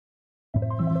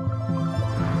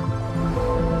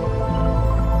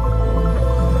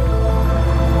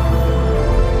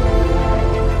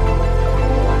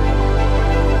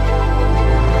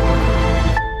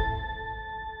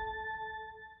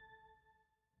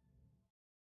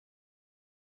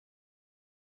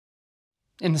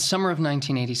In the summer of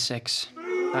 1986,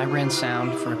 I ran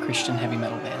sound for a Christian heavy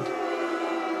metal band.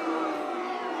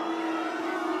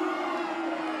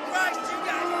 Christ, you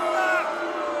guys rock!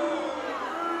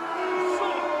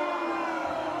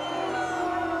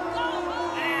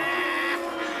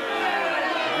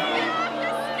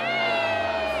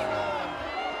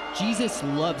 Jesus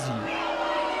loves you.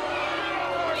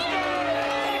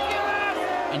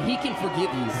 And he can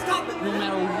forgive you. Stop it, no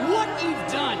matter what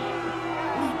you've done.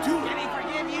 Can he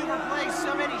forgive you for playing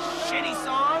so many shitty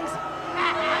songs?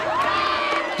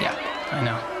 Yeah,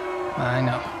 I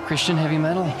know. Christian heavy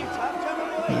metal.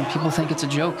 People think it's a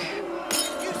joke.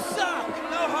 You suck!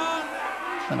 No harm!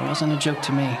 But it wasn't a joke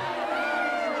to me.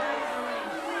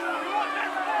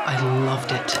 I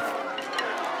loved it.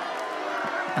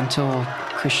 Until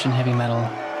Christian heavy metal,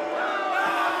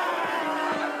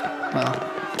 well,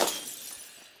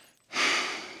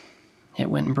 it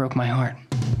went and broke my heart.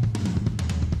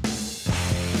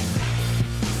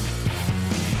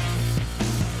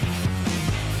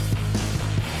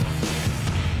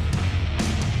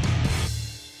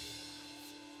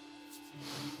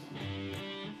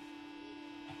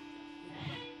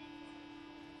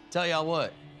 Tell y'all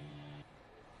what,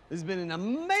 this has been an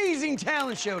amazing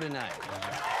talent show tonight.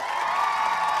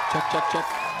 Check.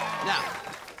 Now,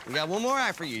 we got one more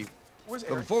act for you. But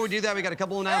before we do that, we got a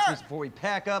couple announcements before we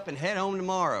pack up and head home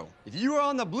tomorrow. If you are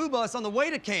on the blue bus on the way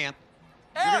to camp,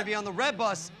 you're gonna be on the red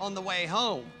bus on the way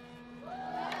home.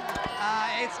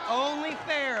 It's only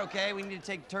fair, okay? We need to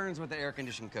take turns with the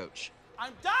air-conditioned coach.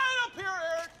 I'm dying up here,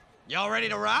 Erik! Y'all ready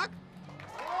to rock?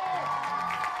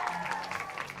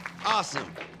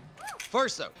 Awesome.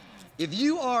 First, though, if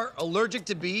you are allergic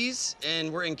to bees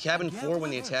and were in cabin 4 when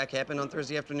the attack happened on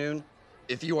Thursday afternoon,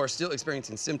 if you are still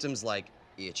experiencing symptoms like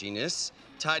itchiness,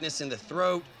 tightness in the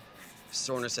throat,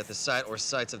 soreness at the site or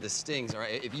sites of the stings, all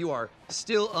right, if you are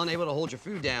still unable to hold your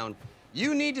food down,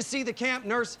 you need to see the camp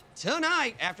nurse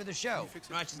tonight after the show.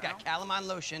 All right, she's got calamine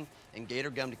lotion and gator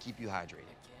gum to keep you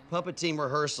hydrated. Puppet team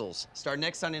rehearsals start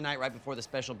next Sunday night right before the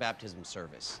special baptism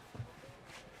service.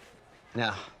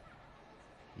 Now,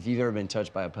 if you've ever been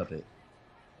touched by a puppet,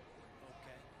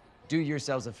 do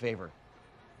yourselves a favor.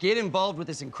 Get involved with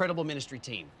this incredible ministry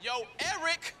team. Yo,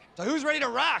 Erik! So who's ready to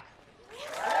rock?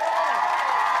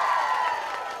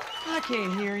 I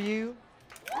can't hear you.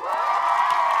 Erik!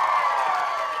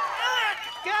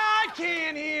 God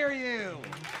can't hear you.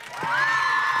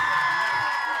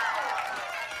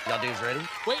 Y'all dudes ready?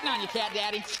 Waiting on you, Cat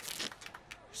Daddy.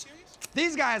 Serious?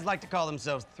 These guys like to call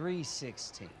themselves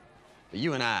 316. But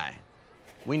you and I,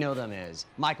 we know them as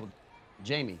Michael,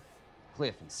 Jamie,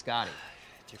 Cliff, and Scotty.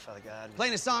 Dear Father God.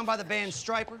 Playing a song by the band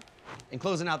Striper and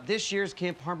closing out this year's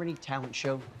Camp Harmony Talent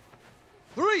Show.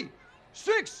 3,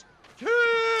 6, 2!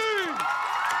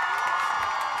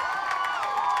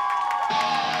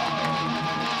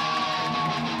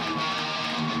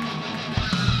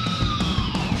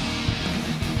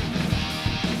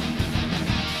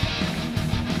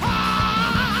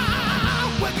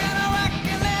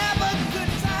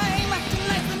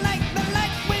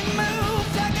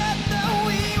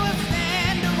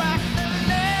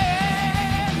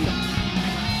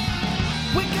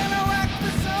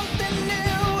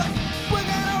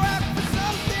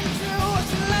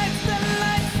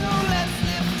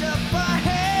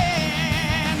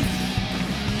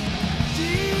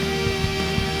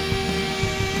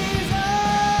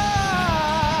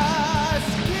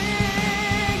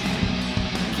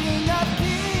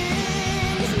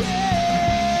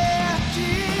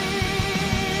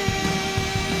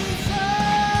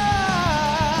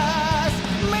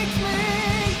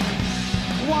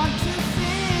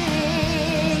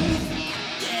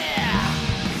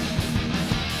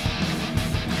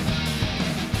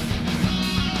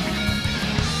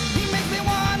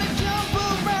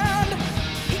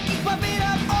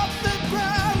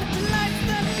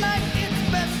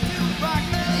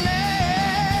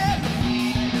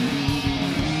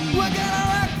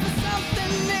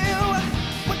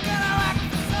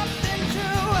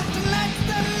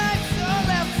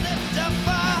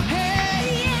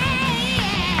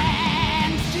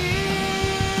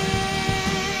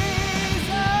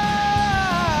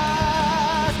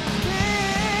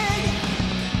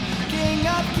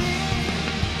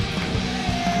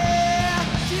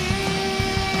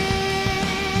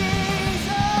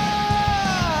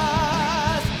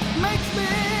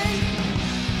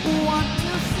 Want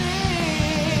to sing.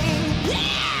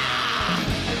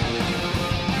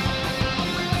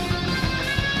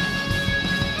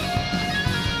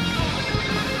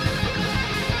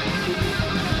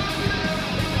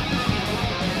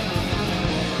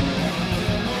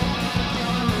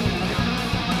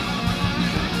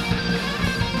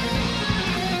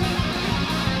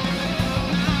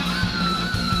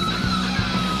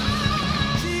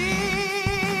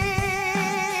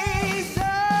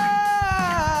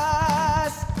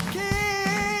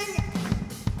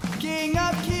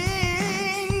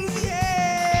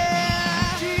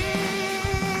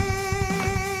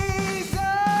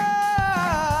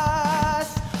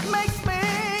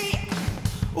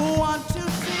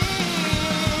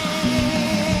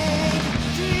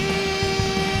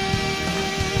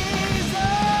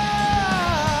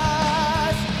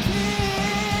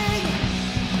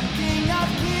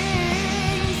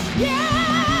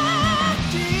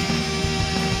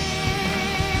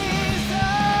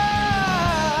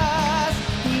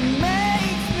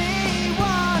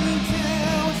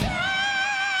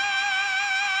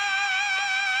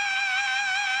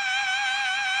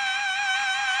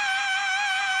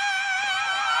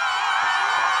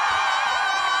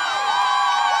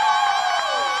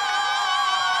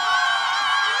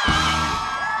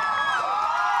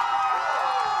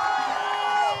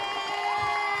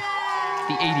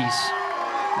 80s.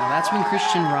 Now that's when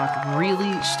Christian rock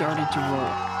really started to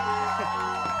roll.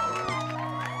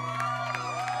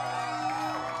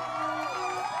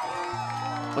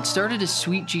 What started as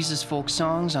sweet Jesus folk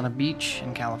songs on a beach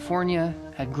in California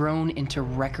had grown into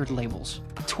record labels,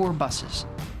 tour buses,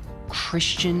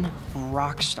 Christian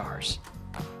rock stars.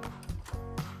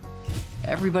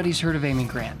 Everybody's heard of Amy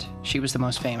Grant. She was the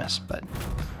most famous, but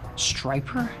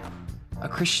Stryper? A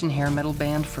Christian hair metal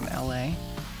band from LA?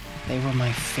 They were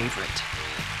my favorite.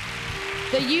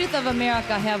 The youth of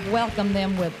America have welcomed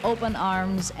them with open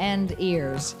arms and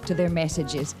ears to their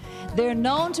messages. They're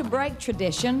known to break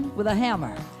tradition with a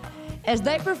hammer. As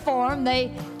they perform,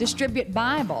 they distribute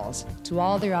Bibles to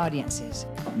all their audiences.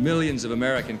 Millions of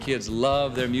American kids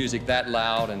love their music that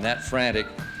loud and that frantic.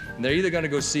 And they're either going to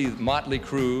go see Motley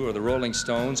Crue or the Rolling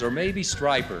Stones or maybe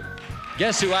Stryper.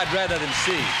 Guess who I'd rather them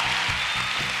see?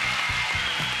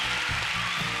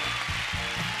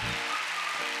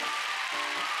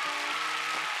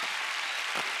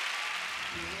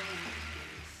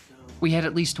 We had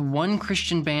at least one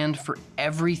Christian band for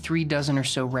every 36 or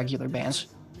so regular bands.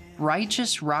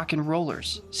 Righteous rock and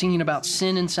rollers singing about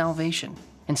sin and salvation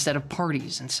instead of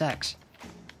parties and sex.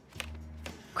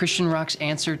 Christian rock's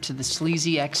answer to the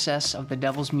sleazy excess of the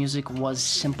devil's music was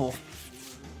simple.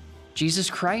 Jesus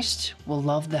Christ will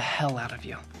love the hell out of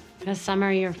you. The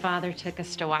summer your father took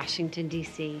us to Washington,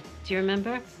 D.C. Do you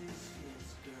remember?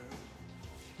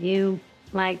 You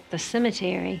liked the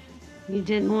cemetery. You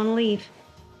didn't want to leave.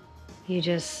 You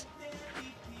just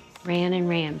ran and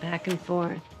ran back and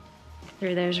forth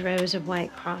through those rows of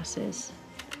white crosses.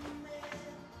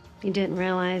 You didn't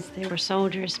realize there were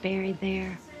soldiers buried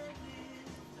there.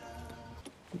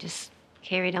 You just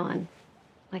carried on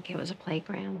like it was a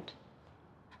playground.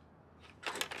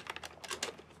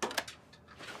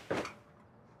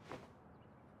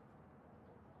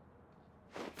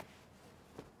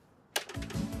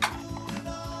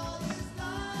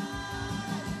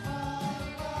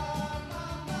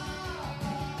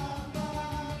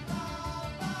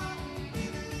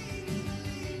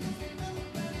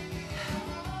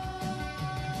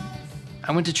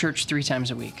 I went to church 3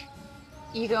 times a week.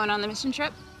 You going on the mission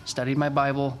trip? Studied my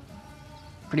Bible,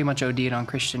 pretty much OD'd on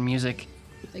Christian music.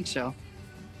 I think so.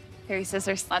 Harry says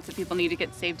there's lots of people need to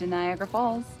get saved in Niagara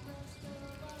Falls.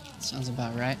 Sounds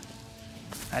about right.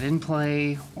 I didn't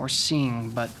play or sing,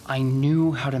 but I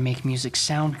knew how to make music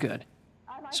sound good.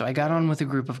 So I got on with a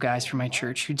group of guys from my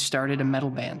church who'd started a metal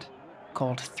band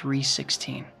called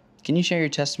 316. Can you share your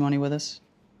testimony with us?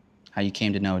 How you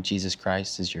came to know Jesus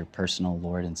Christ as your personal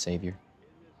Lord and Savior?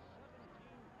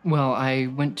 Well, I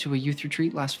went to a youth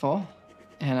retreat last fall,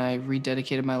 and I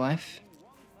rededicated my life.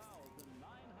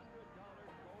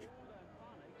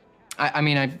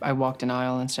 I walked an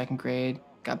aisle in 2nd grade,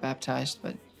 got baptized,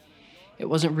 but it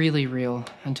wasn't really real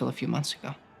until a few months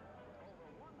ago.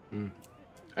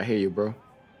 I hear you, bro.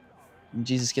 When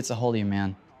Jesus gets a hold of you,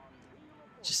 man,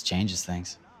 it just changes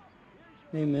things.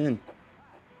 Amen.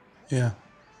 Yeah.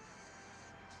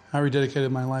 I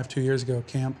rededicated my life 2 years ago at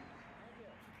camp.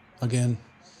 Again.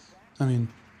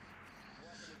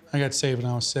 I got saved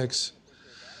when I was 6.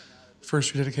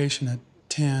 First rededication at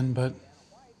 10, but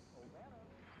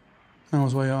I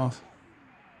was way off.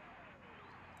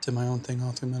 Did my own thing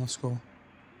all through middle school.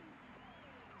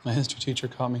 My history teacher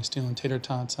caught me stealing tater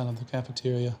tots out of the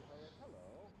cafeteria.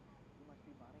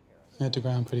 I hit the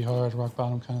ground pretty hard, rock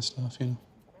bottom kind of stuff, you know.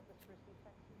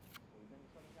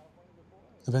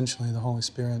 Eventually, the Holy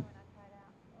Spirit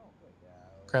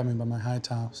grabbed me by my high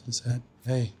tops and said,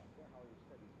 "Hey,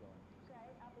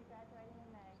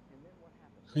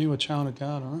 are you a child of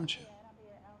God or aren't you?"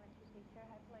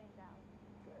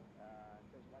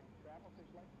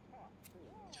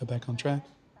 Get back on track.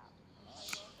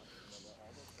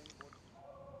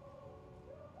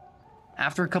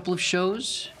 After a couple of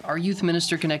shows, our youth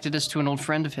minister connected us to an old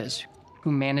friend of his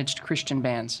who managed Christian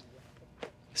bands.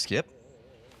 Skip?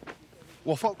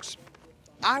 Well, folks,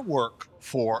 I work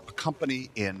for a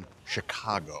company in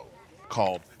Chicago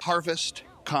called Harvest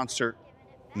Concert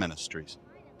Ministries.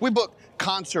 We book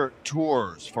concert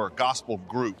tours for gospel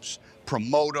groups,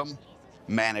 promote them,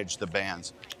 manage the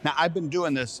bands. Now, I've been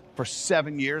doing this for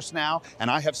 7 years now,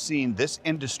 and I have seen this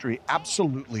industry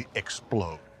absolutely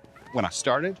explode. When I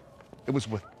started, it was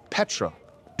with Petra,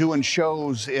 doing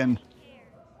shows in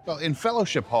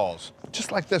fellowship halls,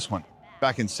 just like this one,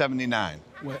 back in '79.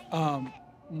 Wait,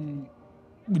 when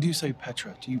you say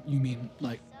Petra, do you mean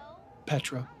like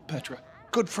Petra?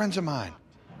 Good friends of mine,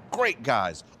 great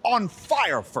guys, on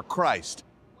fire for Christ.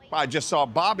 I just saw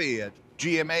Bobby at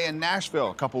GMA in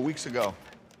Nashville a couple weeks ago.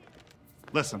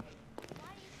 Listen,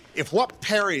 If what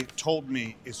Perry told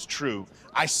me is true,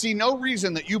 I see no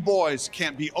reason that you boys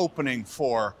can't be opening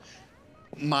for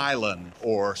Milan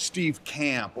or Steve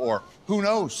Camp or who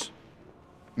knows,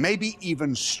 maybe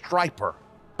even Striper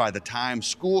by the time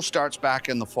school starts back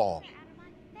in the fall.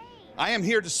 I am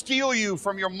here to steal you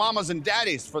from your mamas and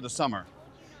daddies for the summer.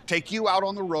 Take you out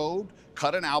on the road,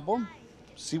 cut an album,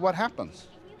 see what happens.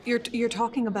 You're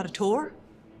talking about a tour?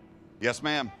 Yes,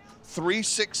 ma'am.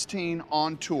 316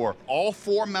 on tour, all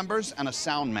 4 members and a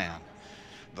sound man.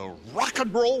 The Rock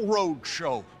and Roll Road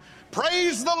Show.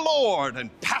 Praise the Lord and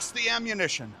pass the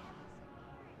ammunition.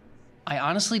 I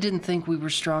honestly didn't think we were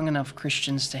strong enough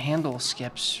Christians to handle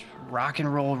Skip's rock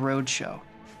and roll road show.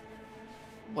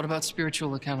 What about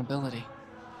spiritual accountability?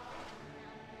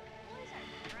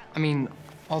 I mean,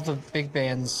 all the big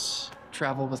bands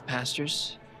travel with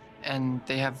pastors, and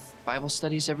they have Bible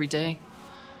studies every day.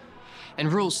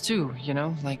 And rules too, you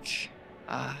know, like,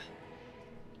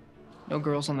 no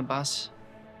girls on the bus,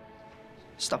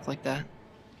 stuff like that.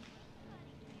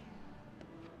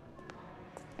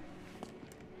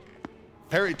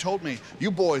 Perry told me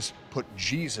you boys put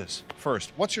Jesus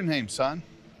first. What's your name, son?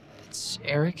 It's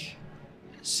Erik,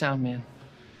 sound man.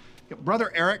 Yeah,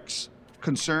 Brother Erik's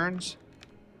concerns,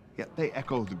 yet they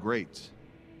echo the greats.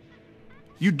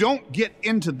 You don't get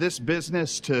into this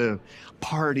business to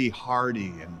party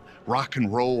hardy and rock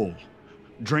and roll,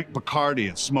 drink Bacardi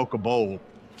and smoke a bowl.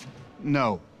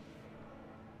 No,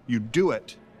 you do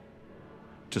it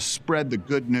to spread the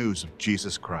good news of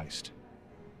Jesus Christ,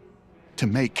 to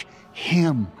make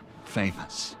him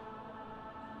famous.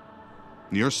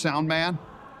 Your sound man?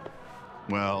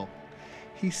 Well,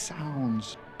 he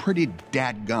sounds pretty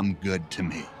dadgum good to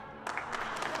me.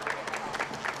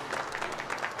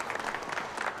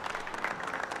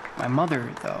 My mother,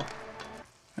 though,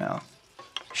 well,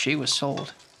 she was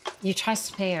sold. You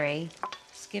trust Perry.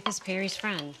 Skip is Perry's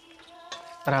friend.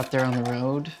 But out there on the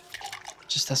road,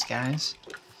 just us guys,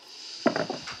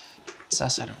 it's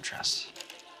us I don't trust.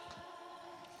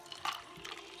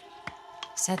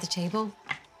 Set the table?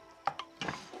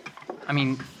 I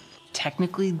mean,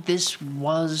 technically, this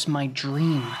was my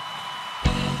dream.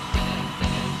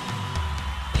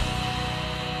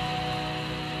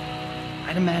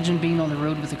 I'd imagined being on the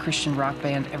road with a Christian rock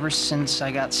band ever since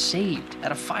I got saved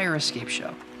at a fire escape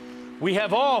show. We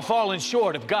have all fallen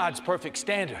short of God's perfect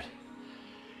standard.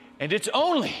 And it's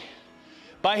only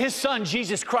by his son,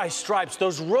 Jesus Christ's stripes,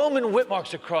 those Roman whip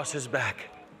marks across his back,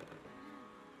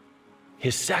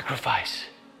 his sacrifice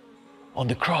on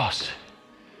the cross,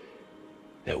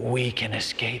 that we can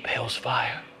escape hell's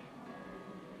fire.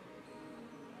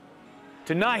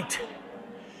 Tonight,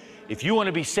 if you want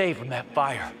to be saved from that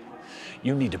fire,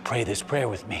 you need to pray this prayer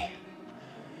with me.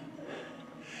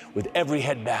 With every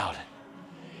head bowed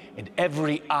and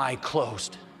every eye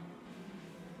closed,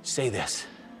 say this.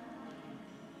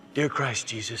 Dear Christ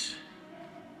Jesus,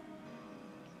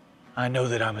 I know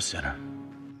that I'm a sinner.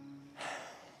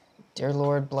 Dear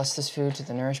Lord, bless this food to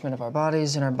the nourishment of our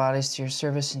bodies and our bodies to your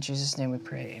service. In Jesus' name we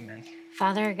pray, amen.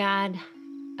 Father God,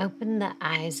 open the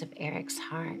eyes of Erik's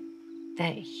heart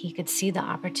that he could see the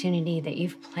opportunity that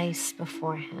you've placed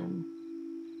before him.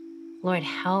 Lord,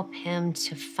 help him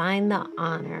to find the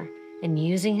honor in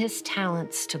using his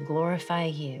talents to glorify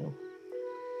you.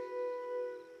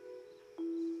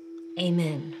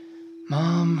 Amen.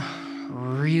 Mom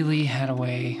really had a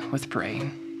way with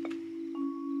praying.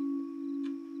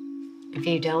 If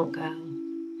you don't go,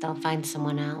 they'll find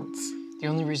someone else. The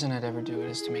only reason I'd ever do it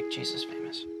is to make Jesus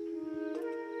famous.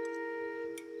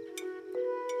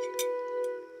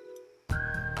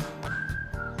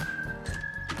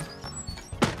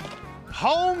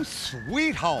 Home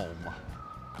sweet home.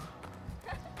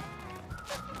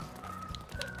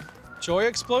 Joy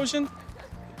Explosion?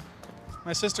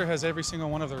 My sister has every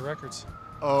single one of their records.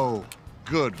 Oh,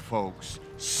 good folks.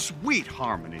 Sweet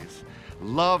harmonies.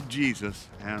 Love Jesus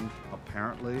and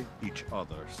apparently each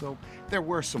other. So there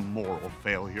were some moral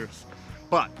failures.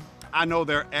 But I know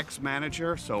their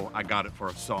ex-manager, so I got it for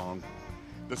a song.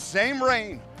 The same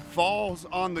rain falls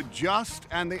on the just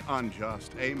and the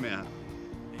unjust. Amen.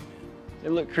 They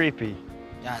look creepy.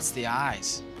 Yeah, it's the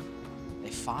eyes.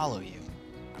 They follow you.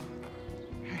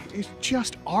 Hey, it's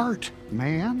just art,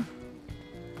 man.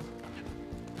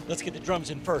 Let's get the drums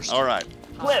in first. All right.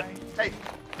 Flip. Hey.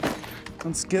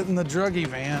 Let's get in the druggie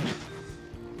van.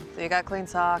 So you got clean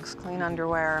socks, clean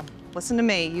underwear. Listen to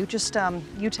me, you just,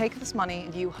 you take this money,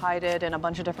 you hide it in a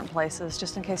bunch of different places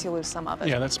just in case you lose some of it.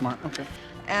 Yeah, that's smart, okay.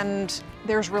 And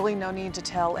there's really no need to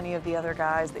tell any of the other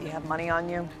guys that you have money on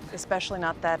you, especially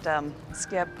not that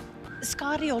Skip.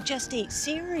 Scotty will just eat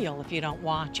cereal if you don't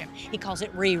watch him. He calls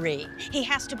it Riri. He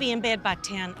has to be in bed by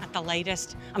 10 at the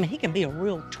latest. I mean, he can be a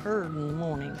real turd in the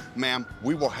morning. Ma'am,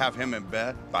 we will have him in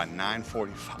bed by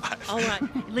 9:45. All right.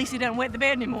 At least he doesn't wet the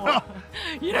bed anymore.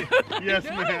 You know? Yes,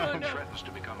 ma'am. Threatens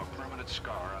to become a permanent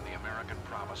scar on the American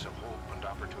promise of hope and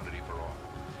opportunity for all.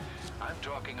 I'm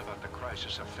talking about the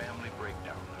crisis of family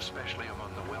breakdown, especially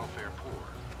among the welfare poor,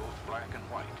 both black and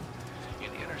white. In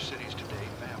inner cities today,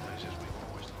 families, as we've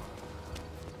always thought.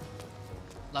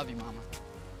 Love you, Mama.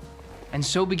 And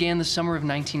so began the summer of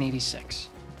 1986,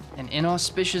 an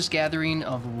inauspicious gathering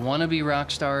of wannabe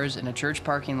rock stars in a church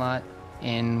parking lot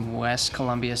in West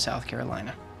Columbia, South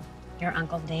Carolina. Your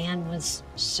Uncle Dan was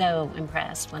so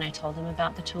impressed when I told him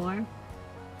about the tour.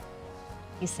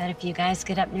 He said if you guys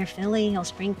get up near Philly, he'll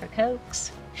spring for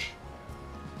Cokes.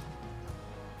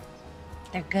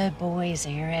 They're good boys,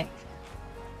 Erik.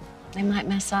 They might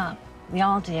mess up. We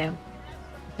all do.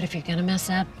 But if you're gonna mess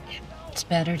up, it's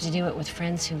better to do it with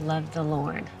friends who love the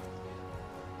Lord.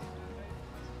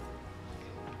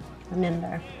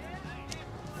 Remember,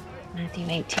 Matthew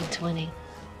 18:20.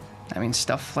 I mean,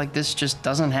 stuff like this just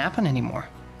doesn't happen anymore.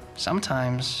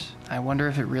 Sometimes I wonder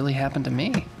if it really happened to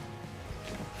me.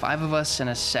 5 of us in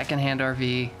a secondhand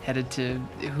RV headed to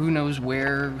who knows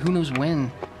where, who knows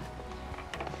when.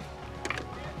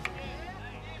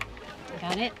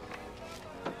 Got it?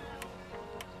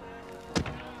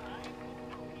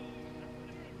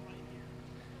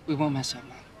 We won't mess up,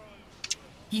 Mom.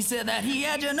 He said that he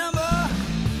had your number.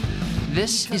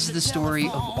 This is the story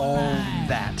of all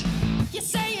that.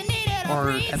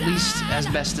 Or at least as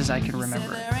best as I can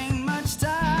remember it.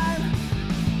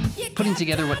 Putting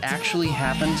together what actually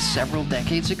happened several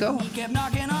decades ago.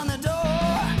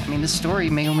 I mean, this story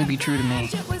may only be true to me.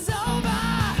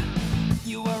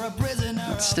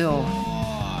 But still,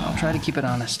 I'll try to keep it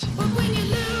honest.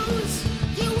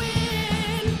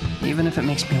 Even if it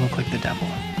makes me look like the devil.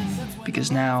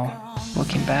 Because now,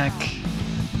 looking back,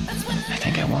 I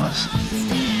think I was.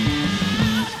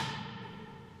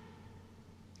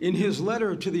 In his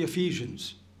letter to the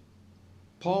Ephesians,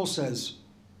 Paul says,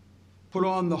 "Put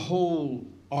on the whole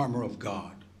armor of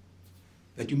God,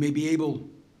 that you may be able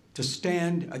to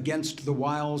stand against the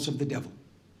wiles of the devil."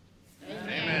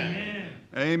 Amen.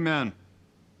 Amen.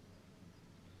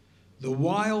 The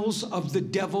wiles of the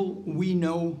devil, we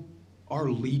know, are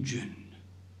legion.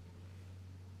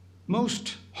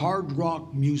 Most hard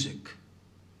rock music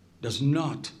does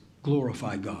not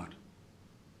glorify God.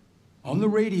 On the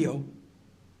radio,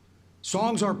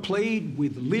 songs are played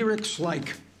with lyrics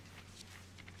like,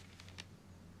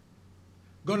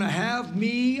 "Gonna have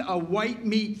me a white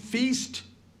meat feast,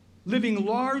 living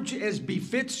large as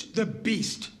befits the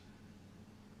beast.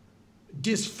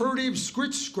 Disfurtive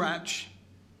scritch-scratch,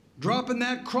 dropping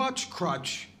that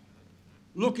crotch-crutch,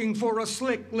 looking for a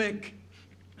slick lick.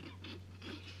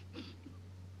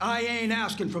 I ain't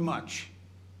asking for much."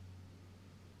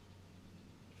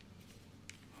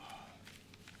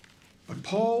 But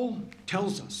Paul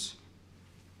tells us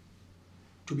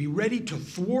to be ready to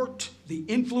thwart the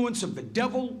influence of the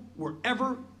devil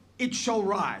wherever it shall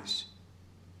rise.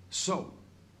 So,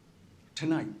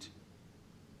 tonight,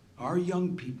 our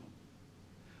young people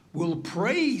will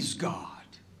praise God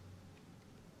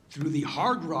through the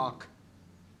hard rock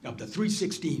of the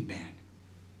 316 Band.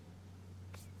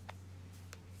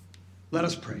 Let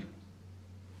us pray.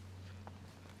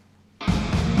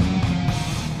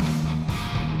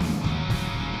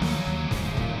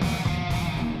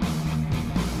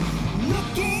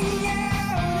 Looking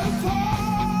out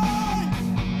upon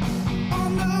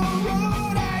on the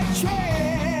road I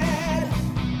tread,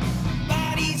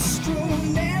 bodies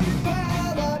strewn and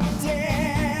piled up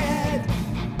dead.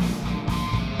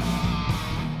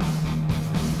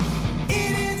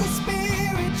 It is a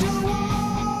spiritual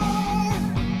war,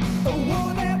 a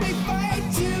war that we fight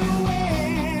to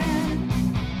win,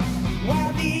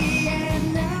 while the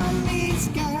enemy's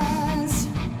guns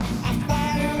are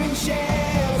firing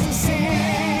shells of sin.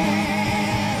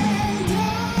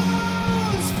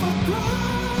 Commandos for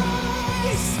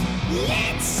Christ,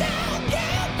 let's all go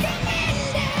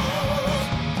commando.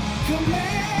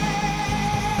 Commandos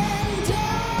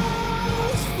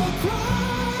for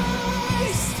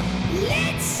Christ,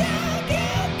 let's all go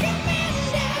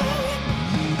commando.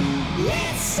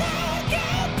 Let's all go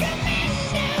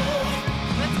commando.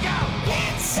 Let's go.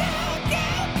 Let's all go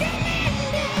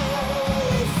commando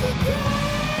for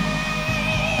Christ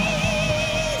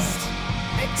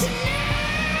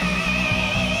tonight.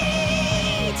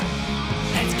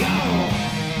 Let's go.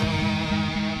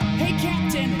 Hey,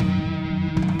 Captain.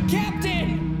 Captain.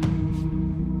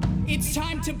 It's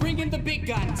time to bring in the big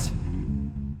guns.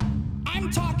 I'm I'm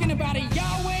talking about a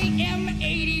Yahweh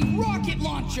M80 rocket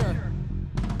launcher.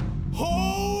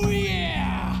 Oh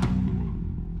yeah!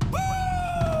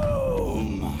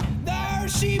 Boom! There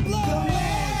she blows.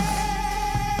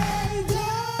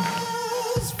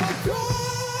 Commandos for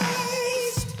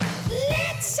Christ.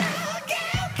 Let's all go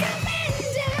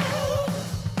commando.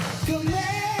 Commandos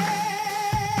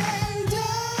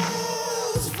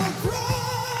for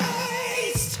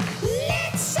Christ.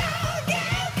 Let's all go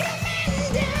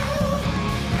commando.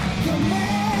 Commandos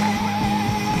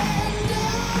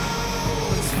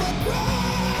for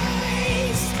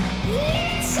Christ.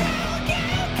 Let's all go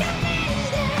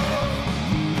commando.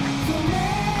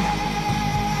 Commandos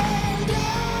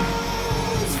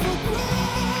for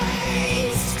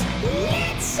Christ.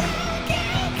 Let's all go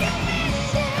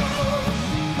commando.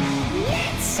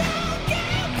 Let's all go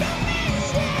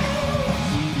commando.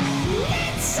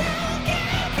 Let's all go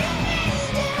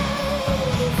commando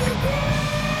for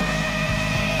Christ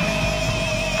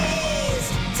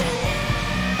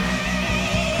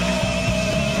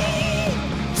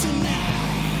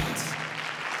tonight.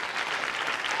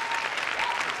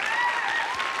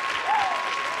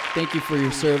 Thank you for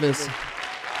your service.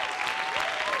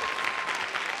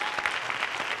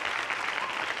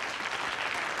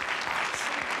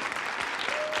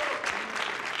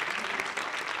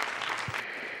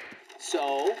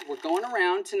 So, we're going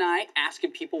around tonight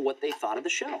asking people what they thought of the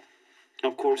show.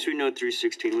 Of course, we know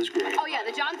 316 was great. Oh, yeah,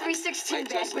 the John 316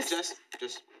 band was...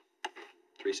 Just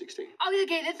 316. Oh,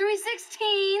 okay, the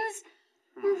 316s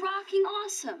were rocking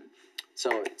awesome.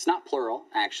 So, it's not plural,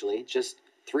 actually, just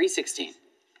 316.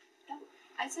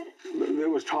 I said it. There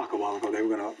was talk a while ago they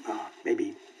were going to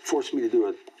maybe force me to do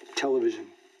a television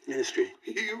ministry.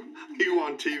 You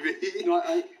on TV? No,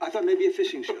 I thought maybe a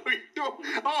fishing show.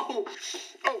 Oh!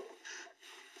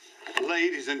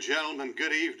 Ladies and gentlemen,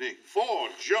 good evening. For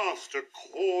just a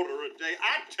quarter a day,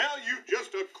 I tell you,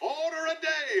 just a quarter a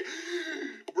day,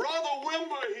 Brother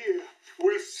Wimber here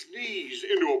will sneeze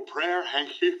into a prayer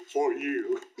hanky for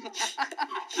you.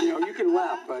 You know, you can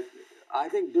laugh, but I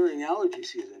think during allergy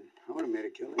season, I would have made a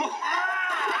killing. Stop!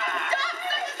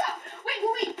 Wait.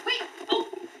 Oh.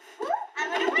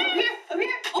 I'm gonna win. Over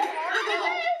here. Oh,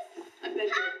 I'm better.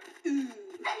 Go.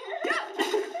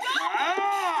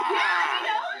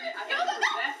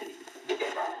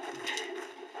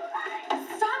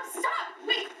 Stop.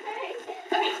 Wait.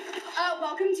 Okay.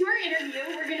 Welcome to our interview.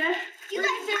 We're gonna... You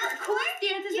like popcorn?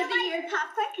 Dances You of the like year.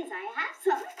 popcorn? Because I have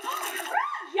some.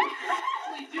 Yes!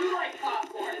 We do like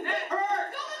popcorn, and that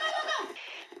hurts! Go!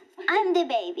 I'm the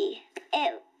baby.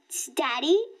 It's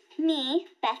Daddy, me,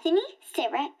 Bethany,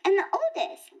 Sarah, and the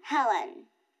oldest, Helen.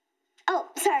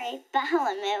 Oh, sorry, but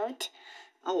Helen moved.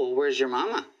 Oh, well, where's your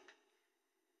mama?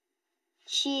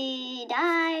 She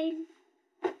died.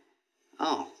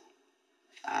 Oh.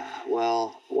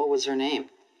 Well, what was her name?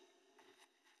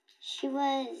 She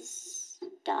was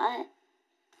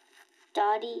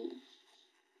Dottie,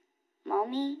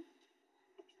 Mommy.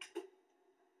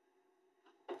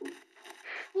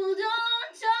 Well,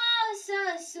 don't toss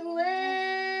us away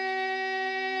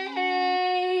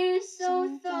so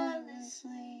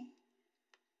thoughtlessly.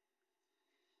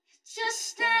 Just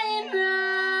stay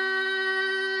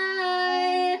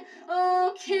right.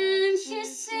 Oh, can't you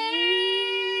see?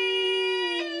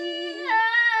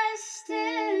 I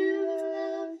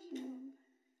still love you.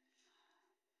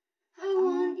 I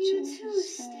want you to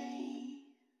stay.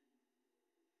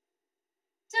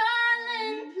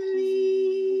 Darling, please.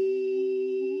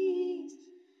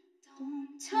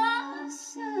 Don't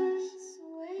toss us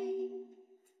away.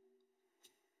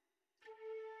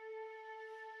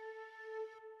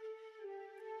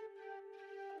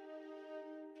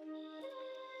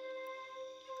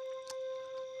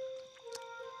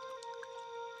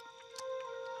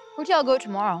 Where'd y'all go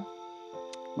tomorrow?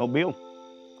 Mobile.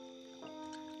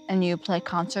 And you play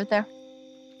concert there?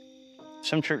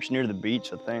 Some church near the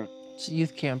beach, I think. It's a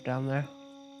youth camp down there.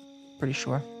 Pretty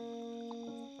sure.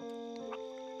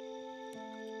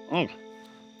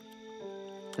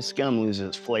 This gum loses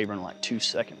its flavor in like 2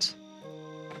 seconds.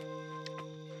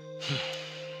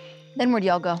 Then where'd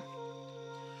y'all go?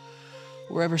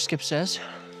 Wherever Skip says.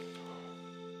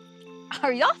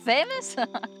 Are y'all famous?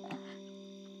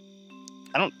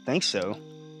 I don't think so.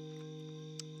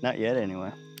 Not yet,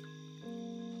 anyway.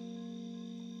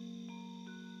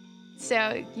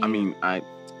 So, I mean, I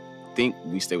think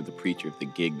we stay with the preacher if the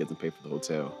gig doesn't pay for the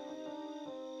hotel.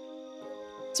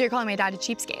 So you're calling my dad a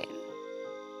cheapskate?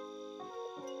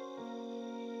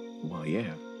 Well,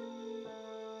 yeah.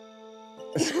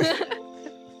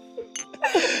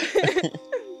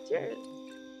 Cheers.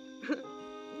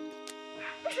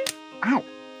 Ow.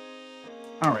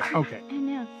 All right, okay. I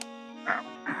know.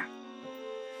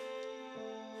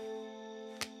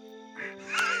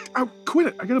 Oh, quit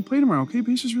it. I gotta play tomorrow, okay?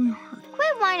 Bass is really hard.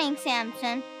 Quit whining,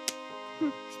 Samson.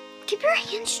 Keep your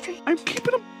hands straight. I'm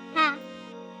keeping them. Ha.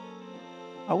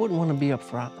 I wouldn't want to be up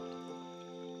front.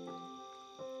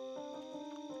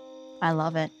 I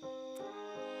love it.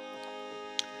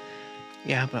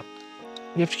 Yeah, but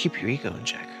you have to keep your ego in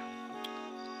check.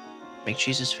 Make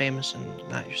Jesus famous and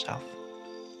not yourself.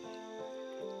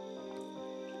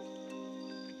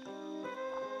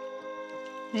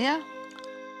 Yeah.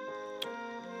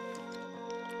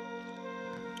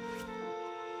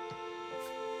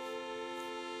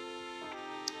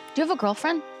 Do you have a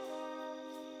girlfriend?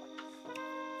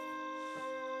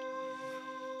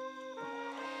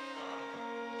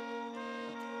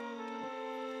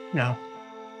 No.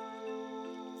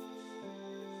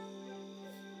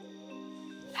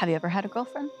 Have you ever had a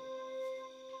girlfriend?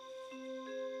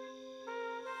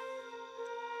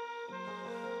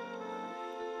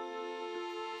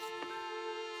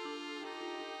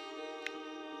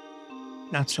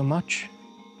 Not so much.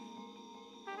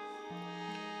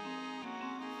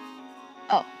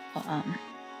 Oh, well,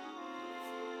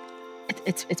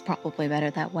 it's probably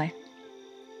better that way.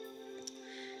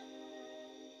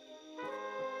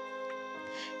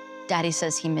 Daddy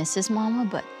says he misses Mama,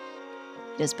 but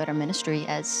he does better ministry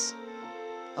as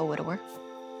a widower.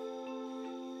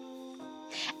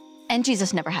 And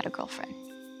Jesus never had a girlfriend.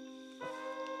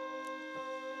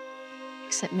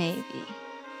 Except maybe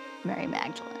Mary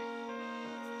Magdalene.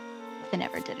 They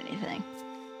never did anything.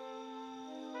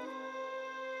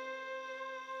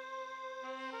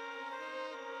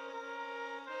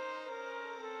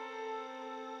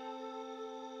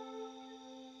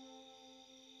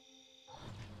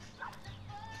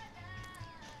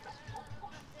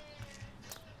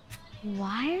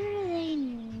 Why are they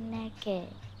naked?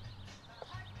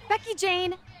 Becky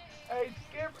Jane. Hey,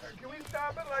 Skip, can we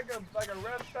stop at like a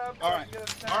rest stop? All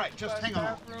right, just hang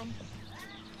on.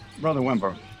 Brother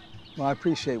Wimber, well, I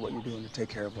appreciate what you're doing to take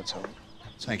care of what's home.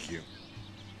 Thank you.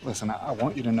 Listen, I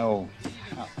want you to know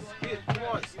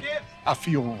I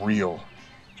feel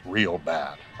real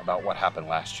bad about what happened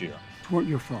last year. it weren't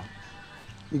your fault.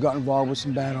 You got involved with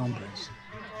some bad hombres.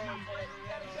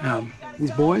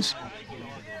 These boys,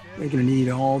 they're gonna need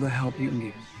all the help you can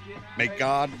give. May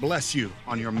God bless you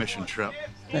on your mission trip.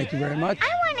 Thank you very much. I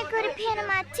want to go to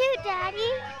Panama too, Daddy.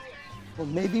 Well,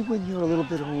 maybe when you're a little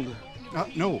bit older.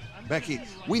 No, Becky,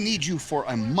 we need you for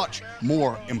a much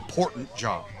more important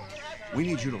job. We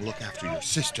need you to look after your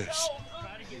sisters.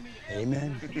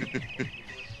 Amen.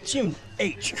 Jim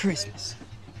H. Christmas.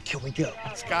 Can we go?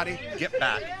 Scotty, get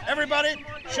back. Everybody,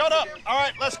 shut up. All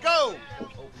right, let's go.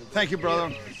 Thank you,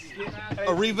 brother.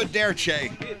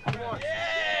 Arrivederci.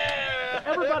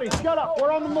 Everybody, shut up.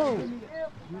 We're on the move.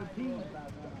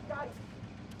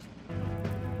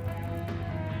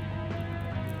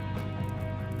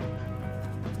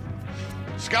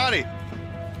 Scotty.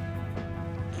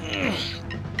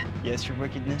 Yes, your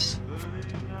wickedness.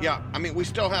 Yeah, I mean, we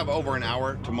still have over an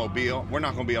hour to Mobile. We're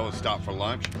not going to be able to stop for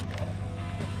lunch.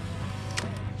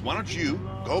 Why don't you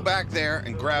go back there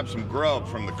and grab some grub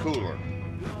from the cooler?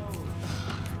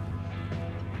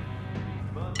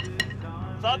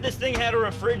 Thought this thing had a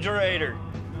refrigerator.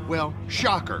 Well,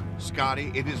 shocker,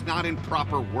 Scotty. It is not in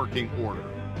proper working order.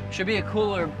 Should be a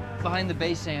cooler behind the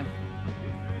base amp.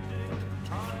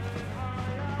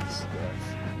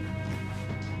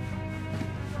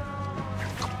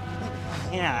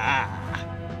 Yeah.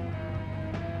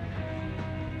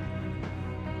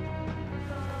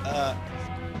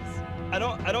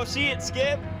 I don't see it,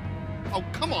 Skip. Oh,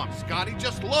 come on, Scotty,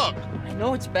 just look. I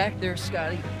know it's back there,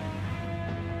 Scotty.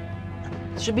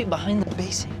 It should be behind the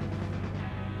base amp.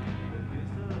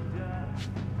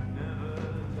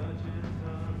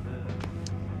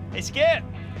 Hey, Skip.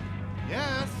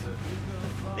 Yes?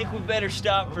 I think we better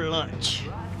stop for lunch.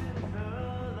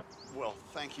 Well,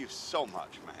 thank you so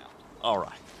much, ma'am. All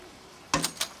right.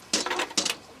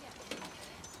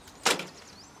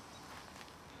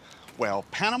 Well,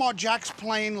 Panama Jack's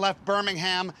plane left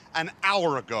Birmingham an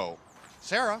hour ago.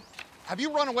 Sarah, have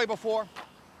you run away before?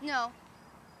 No.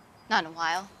 Not in a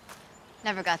while.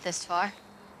 Never got this far.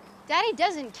 Daddy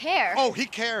doesn't care. Oh, he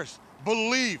cares.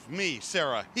 Believe me,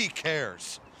 Sarah, he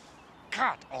cares.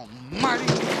 God almighty.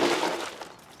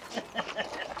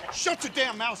 Shut your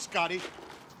damn mouth, Scotty.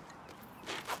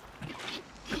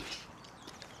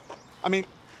 I mean,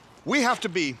 we have to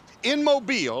be in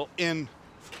Mobile in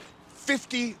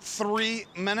 53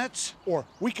 minutes, or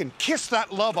we can kiss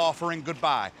that love offering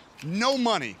goodbye. No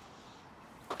money.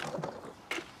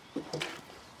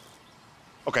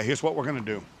 Okay, here's what we're gonna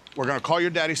do. We're gonna call your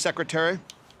daddy's secretary.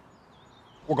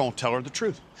 we're gonna tell her the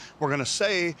truth. We're gonna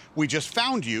say we just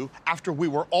found you after we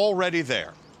were already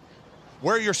there.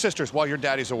 Where are your sisters while your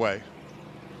daddy's away?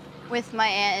 With my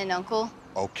aunt and uncle.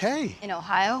 Okay. In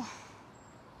Ohio.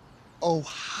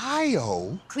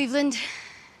 Ohio? Cleveland.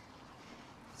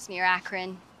 It's near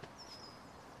Akron.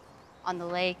 On the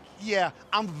lake. Yeah,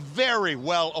 I'm very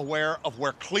well aware of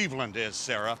where Cleveland is,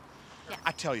 Sarah. Yeah.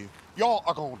 I tell you, y'all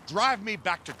are gonna drive me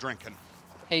back to drinking.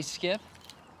 Hey, Skip.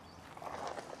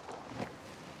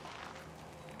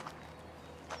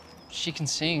 She can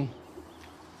sing.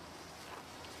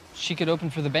 She could open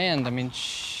for the band. I mean,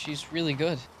 she's really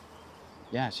good.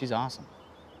 Yeah, she's awesome.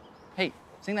 Hey,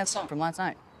 sing that song from last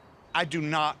night. I do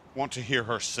not want to hear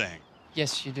her sing.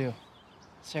 Yes, you do.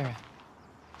 Sarah,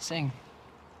 sing.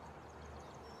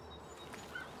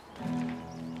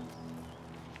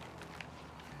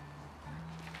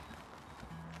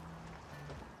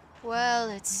 Well,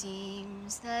 it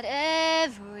seems that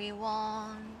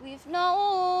everyone we've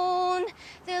known,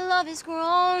 their love has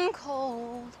grown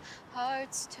cold,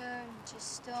 hearts turn to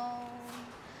stone.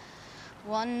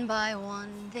 One by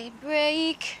one they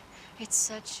break, it's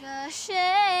such a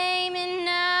shame, and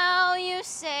now you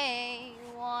say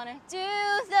you wanna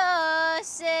do the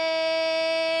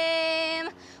same.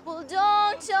 Well,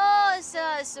 don't toss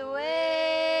us away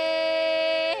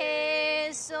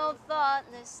so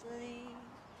thoughtlessly.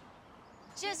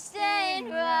 Just ain't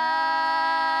right.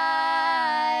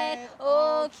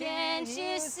 Oh, can't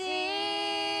you see?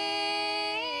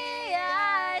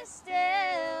 I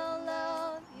still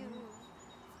love you.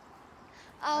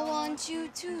 I want you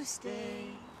to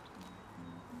stay.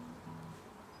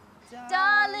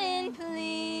 Darling,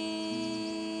 please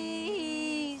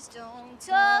don't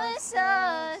toss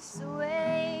us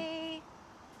away.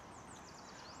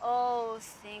 Oh,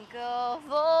 think of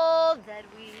all that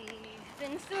we've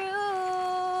been through,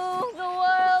 the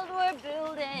world we're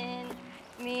building,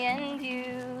 me and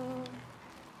you.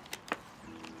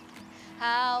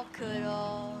 How could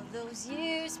all those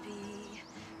years be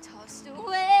tossed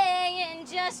away in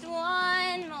just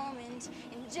one moment,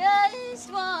 in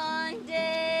just one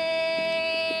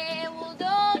day? Well,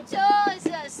 don't toss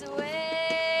us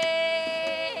away,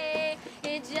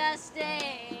 it just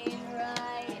ain't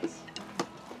right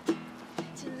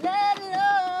to let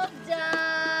love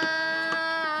die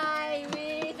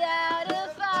without a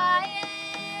fight.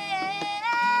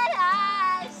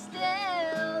 I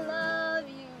still love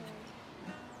you.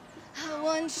 I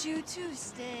want you to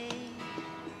stay.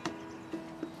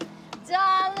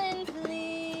 Darling,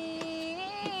 please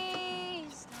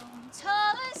don't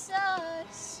toss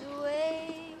us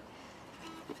away.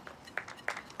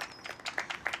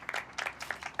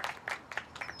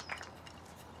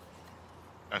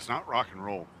 That's not rock and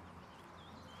roll.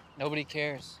 Nobody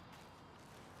cares.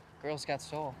 Girl's got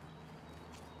soul.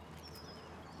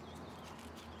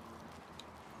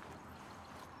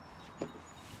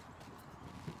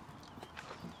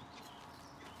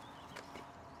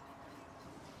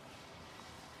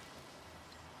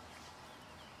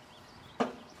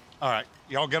 All right,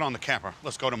 y'all get on the camper.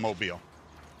 Let's go to Mobile.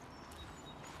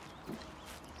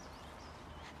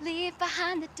 Leave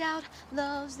behind the doubt,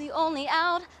 love's the only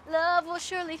out. Love will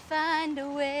surely find a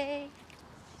way.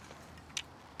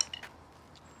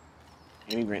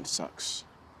 Amy Grant sucks.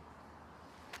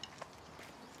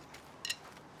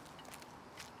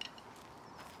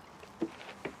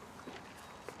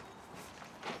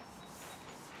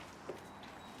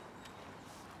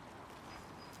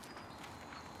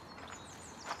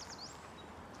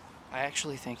 I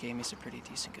actually think Amy's a pretty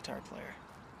decent guitar player.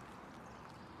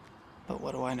 But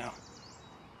what do I know?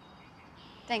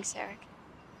 Thanks, Erik.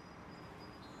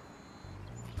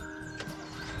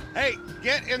 Hey,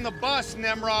 get in the bus,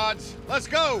 Nimrods. Let's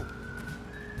go.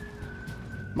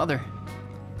 Mother,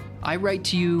 I write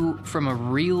to you from a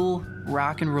real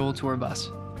rock and roll tour bus.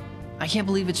 I can't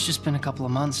believe it's just been a couple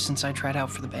of months since I tried out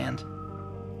for the band.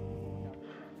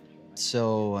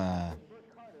 So,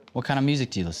 what kind of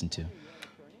music do you listen to?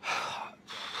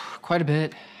 Quite a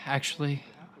bit, actually.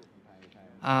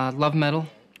 Love metal,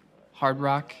 hard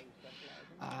rock.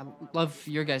 Love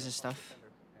your guys' stuff.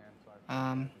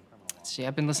 Let's see,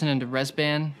 I've been listening to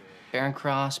Resband, Barren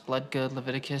Cross, Bloodgood,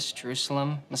 Leviticus,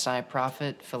 Jerusalem, Messiah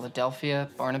Prophet, Philadelphia,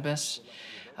 Barnabas,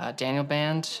 Daniel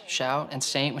Band, Shout, and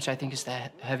Saint, which I think is the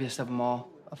heaviest of them all,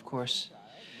 of course.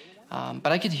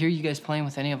 But I could hear you guys playing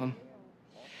with any of them.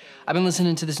 I've been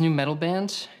listening to this new metal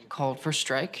band called First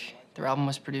Strike. Their album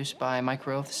was produced by Mike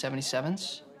Rowe of the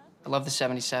 77s. I love the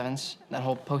 77s, that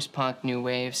whole post-punk new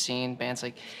wave scene, bands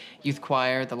like Youth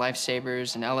Choir, The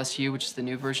Lifesavers, and LSU, which is the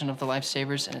new version of The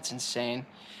Lifesavers, and it's insane.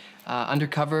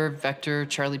 Undercover, Vector,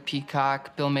 Charlie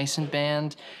Peacock, Bill Mason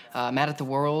Band, Mad at the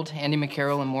World, Andy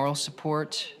McCarroll and Moral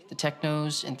Support, The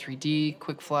Technos in 3D,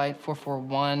 Quick Flight,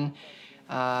 441,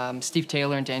 Steve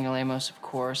Taylor and Daniel Amos, of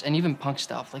course, and even punk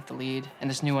stuff like The Lead, and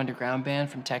this new underground band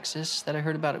from Texas that I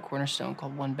heard about at Cornerstone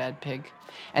called One Bad Pig.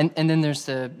 And then there's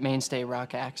the mainstay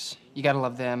rock acts. You gotta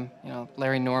love them, you know,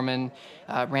 Larry Norman,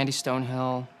 Randy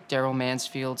Stonehill, Daryl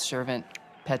Mansfield, Servant,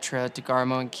 Petra,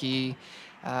 DeGarmo and Key,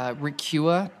 Rick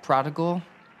Kua, Prodigal,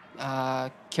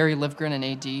 Kerry Livgren and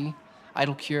AD,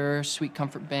 Idle Cure, Sweet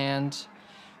Comfort Band,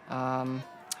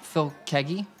 Phil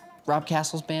Keggy, Rob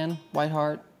Castle's band,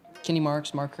 Whiteheart, Kenny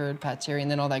Marks, Mark Hurd, Pat Terry, and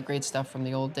then all that great stuff from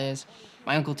the old days.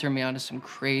 My uncle turned me on to some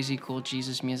crazy cool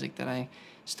Jesus music that I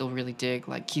still really dig,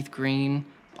 like Keith Green,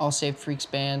 All Saved Freaks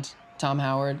Band, Tom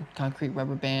Howard, Concrete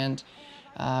Rubber Band,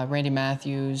 Randy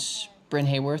Matthews, Bryn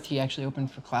Hayworth, he actually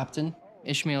opened for Clapton,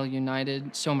 Ishmael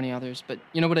United, so many others. But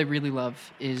you know what I really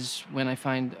love is when I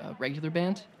find a regular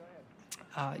band,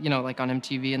 you know, like on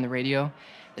MTV and the radio,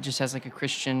 that just has like a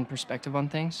Christian perspective on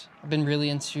things. I've been really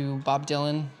into Bob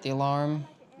Dylan, The Alarm,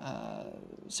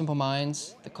 Simple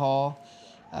Minds, The Call,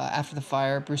 After the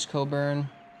Fire, Bruce Cockburn,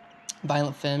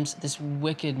 Violent Femmes, this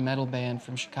wicked metal band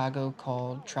from Chicago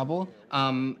called Trouble.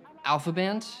 Alpha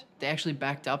Band, they actually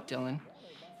backed up Dylan.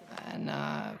 And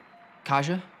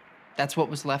Kaja, that's what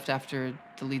was left after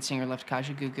the lead singer left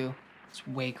Kaja Gugu. It's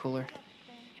way cooler.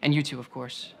 And U2, of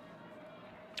course.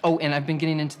 Oh, and I've been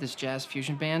getting into this jazz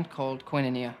fusion band called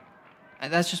Koinonia.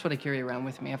 That's just what I carry around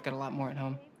with me. I've got a lot more at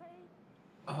home.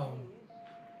 Oh.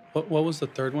 What was the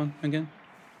third one again?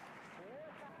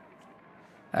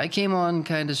 I came on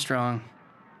kind of strong.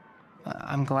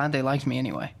 I'm glad they liked me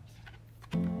anyway.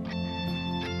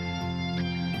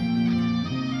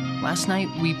 Last night,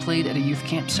 we played at a youth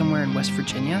camp somewhere in West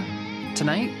Virginia.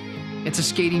 Tonight, it's a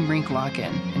skating rink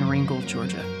lock-in in Ringgold,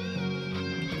 Georgia.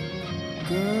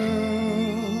 Girl,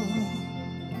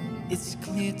 it's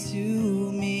clear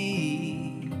to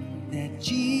me that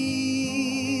Jesus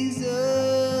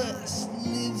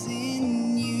lives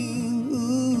in you.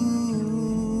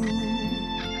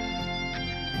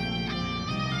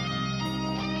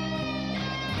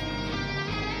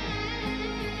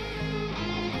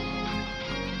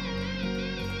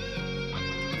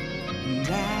 And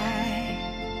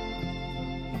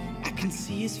I can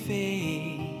see his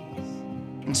face.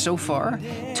 And so far,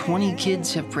 20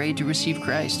 kids have prayed to receive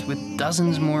Christ, with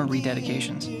dozens more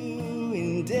rededications.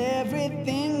 And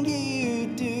everything you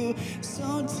do.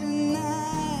 So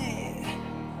tonight,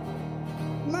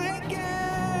 my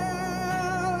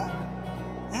girl,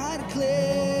 I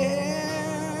declare,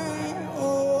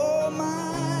 oh,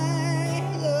 my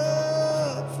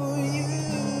love for you,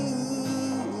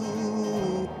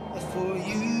 for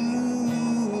you.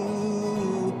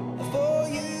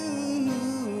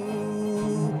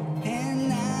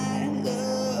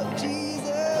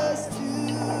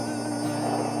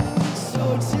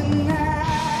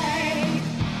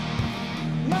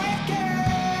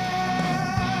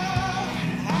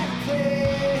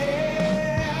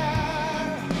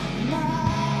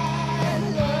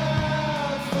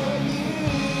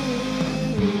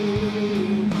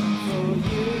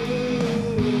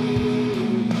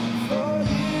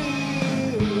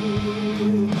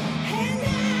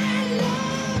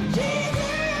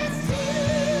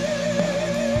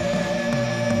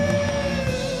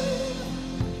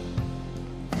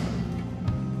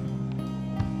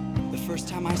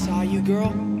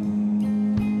 Girl,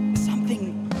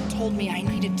 something told me I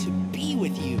needed to be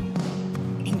with you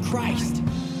in Christ.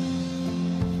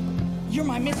 You're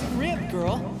my missing rib,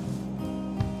 girl.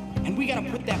 And we gotta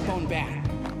put that bone back.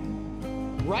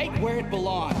 Right where it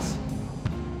belongs.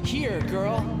 Here,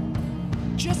 girl.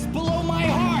 Just below my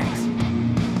heart.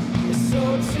 So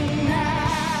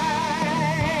tonight,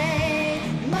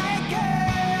 my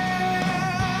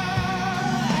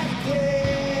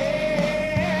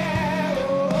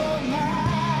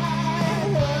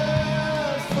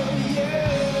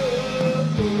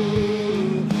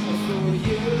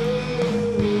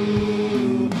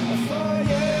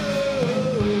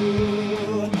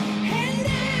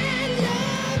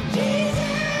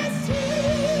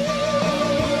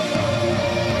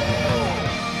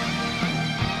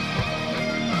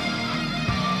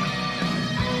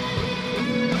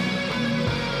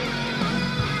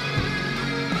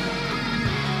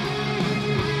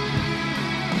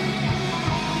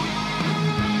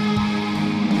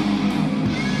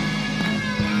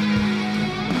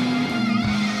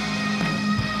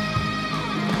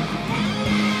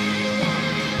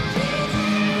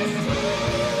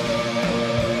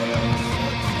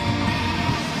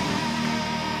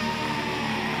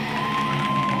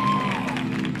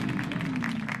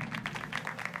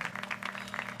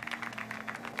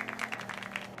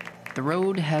the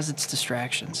road has its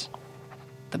distractions.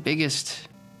 The biggest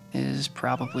is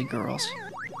probably girls.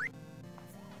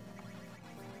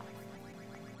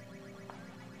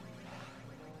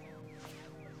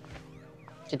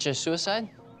 Get you a suicide?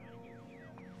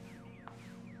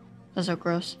 Those are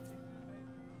gross.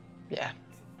 Yeah.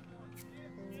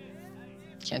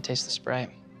 Can't taste the Sprite.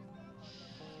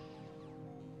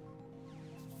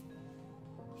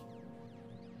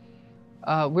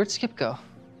 Where'd Skip go?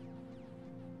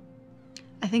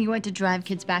 I think he went to drive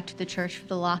kids back to the church for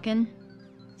the lock-in.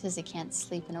 Says he can't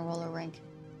sleep in a roller rink.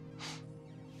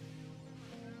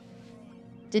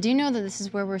 Did you know that this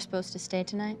is where we're supposed to stay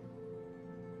tonight?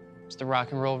 It's the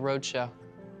Rock and Roll Roadshow.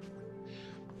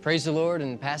 Praise the Lord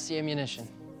and pass the ammunition.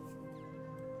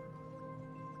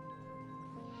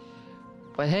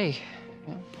 But hey,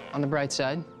 on the bright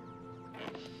side,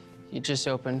 you just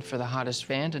opened for the hottest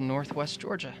band in Northwest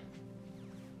Georgia.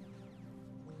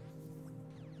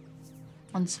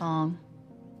 One song.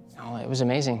 Oh, it was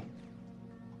amazing.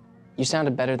 You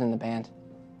sounded better than the band.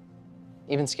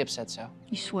 Even Skip said so.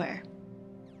 You swear?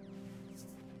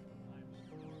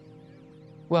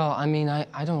 Well, I mean,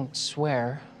 I don't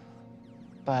swear,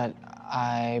 but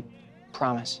I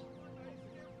promise.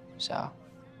 So,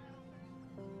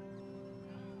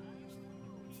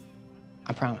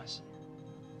 I promise.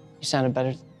 You sounded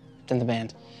better than the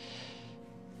band.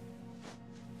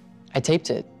 I taped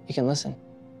it. You can listen.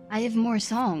 I have more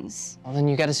songs. Well, then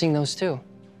you gotta sing those too.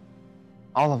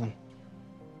 All of them.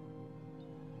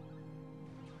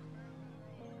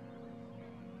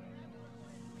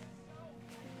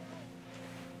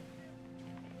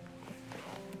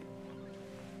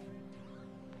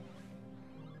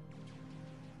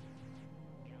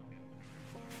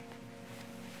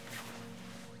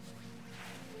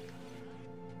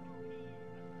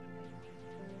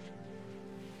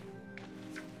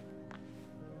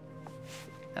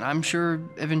 And I'm sure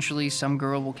eventually some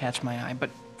girl will catch my eye,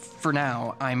 but for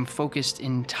now, I'm focused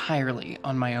entirely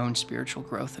on my own spiritual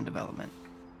growth and development.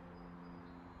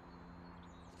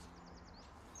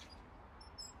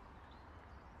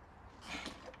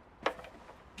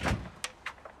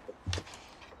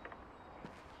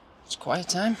 It's quiet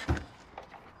time?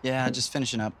 Yeah, just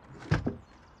finishing up.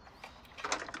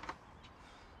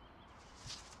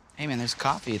 Hey, man, there's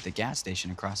coffee at the gas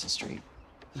station across the street.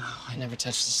 No, I never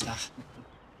touch this stuff.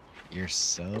 You're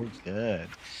so good.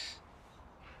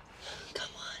 Come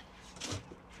on.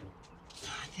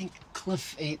 I think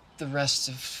Cliff ate the rest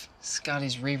of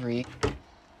Scotty's Riri.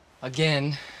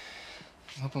 Again.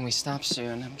 I'm hoping we stop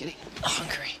soon. I'm getting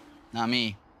hungry. Not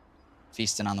me.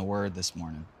 Feasting on the word this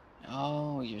morning.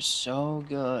 Oh, you're so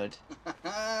good.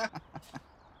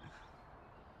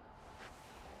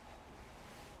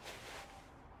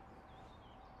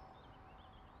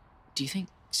 Do you think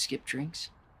Skip drinks?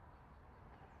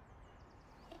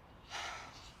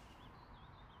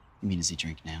 You mean, does he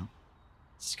drink now?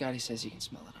 Scotty says you can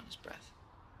smell it on his breath.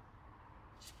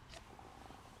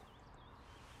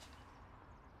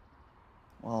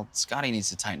 Well, Scotty needs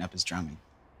to tighten up his drumming.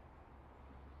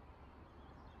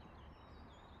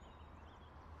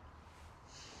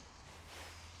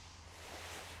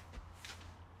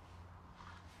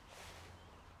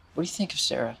 What do you think of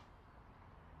Sarah?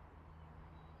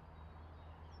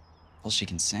 Well, she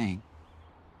can sing.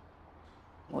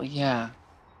 Well, yeah,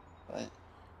 but...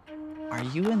 Are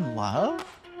you in love?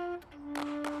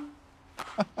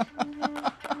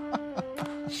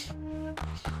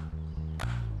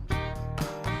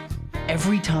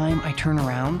 Every time I turn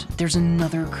around, there's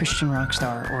another Christian rock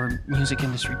star or music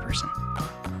industry person.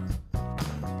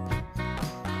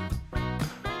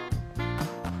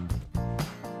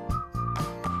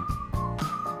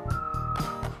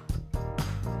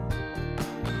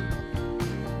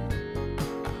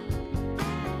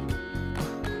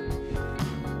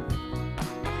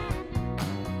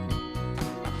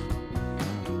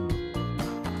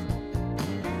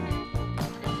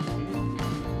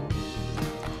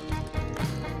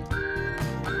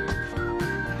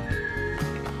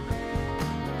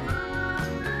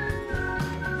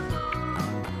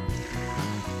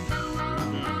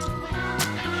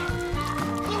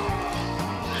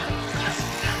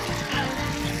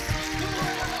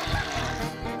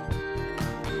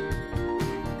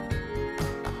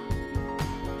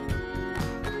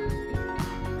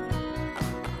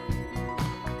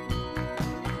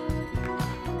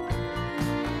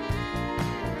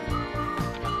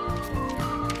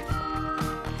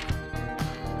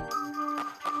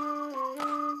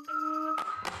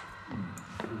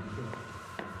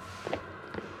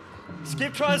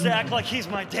 Skip tries to act like he's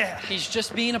my dad. He's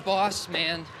just being a boss,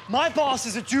 man. My boss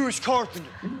is a Jewish carpenter.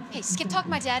 Hey, Skip talked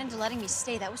my dad into letting me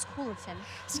stay. That was cool of him.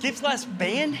 Skip's last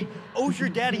band owes your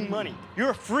daddy money. You're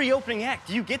a free opening act.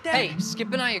 Do you get that? Hey,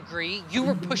 Skip and I agree. You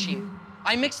were pushing.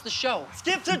 I mixed the show.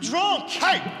 Skip's a drunk!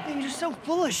 Hey! Man, you're so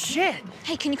full of shit.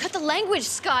 Hey, can you cut the language,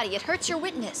 Scotty? It hurts your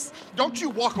witness. Don't you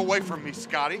walk away from me,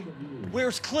 Scotty.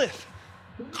 Where's Cliff?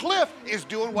 Cliff is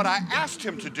doing what I asked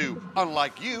him to do.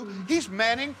 Unlike you, he's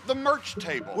manning the merch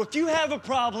table. Well, if you have a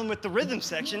problem with the rhythm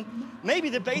section, maybe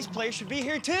the bass player should be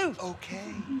here too. Okay.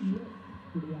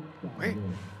 Where?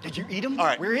 Did you eat him? All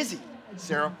right. Where is he?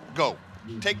 Sarah, go.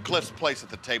 Take Cliff's place at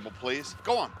the table, please.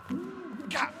 Go on.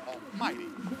 God almighty.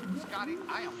 Scotty,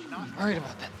 I am not worried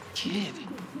about that kid.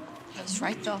 He's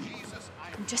right, though.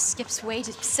 I'm just Skip's way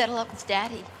to settle up with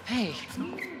Daddy. Hey,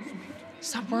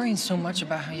 stop worrying so much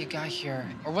about how you got here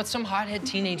or what some hothead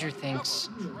teenager thinks.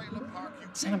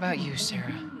 It's not about you,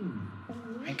 Sarah.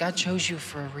 Right? God chose you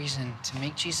for a reason, to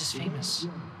make Jesus famous.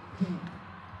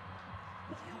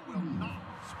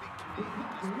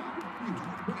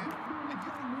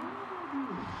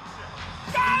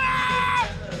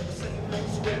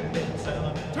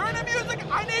 Turn the music!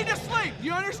 I need to sleep!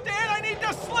 You understand? I need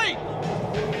to sleep!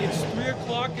 It's 3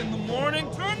 o'clock in the morning.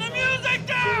 Turn the music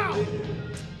down!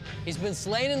 He's been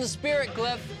slain in the spirit,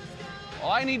 Cliff. Oh,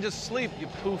 I need to sleep, you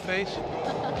poo face.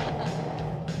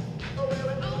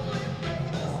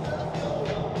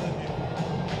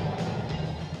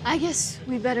 I guess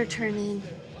we better turn in.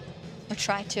 Or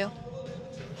try to.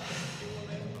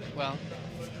 Well,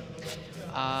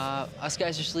 us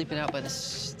guys are sleeping out by the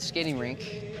skating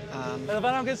rink. And if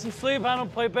I don't get some sleep, I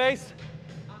don't play bass.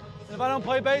 And if I don't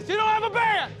play bass, you don't have a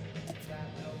band!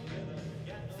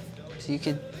 So you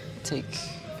could take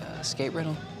a skate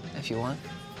rental if you want.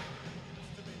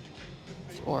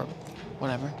 Or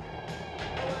whatever.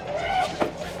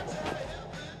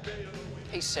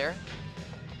 Hey, Sarah.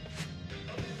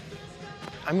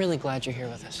 I'm really glad you're here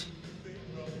with us.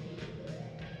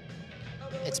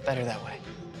 It's better that way.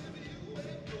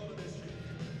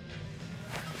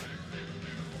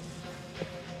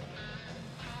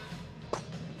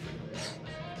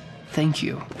 Thank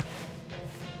you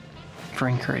for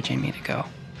encouraging me to go.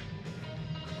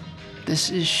 This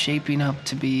is shaping up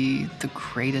to be the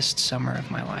greatest summer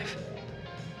of my life.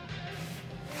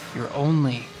 Your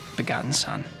only begotten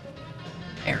son,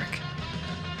 Erik.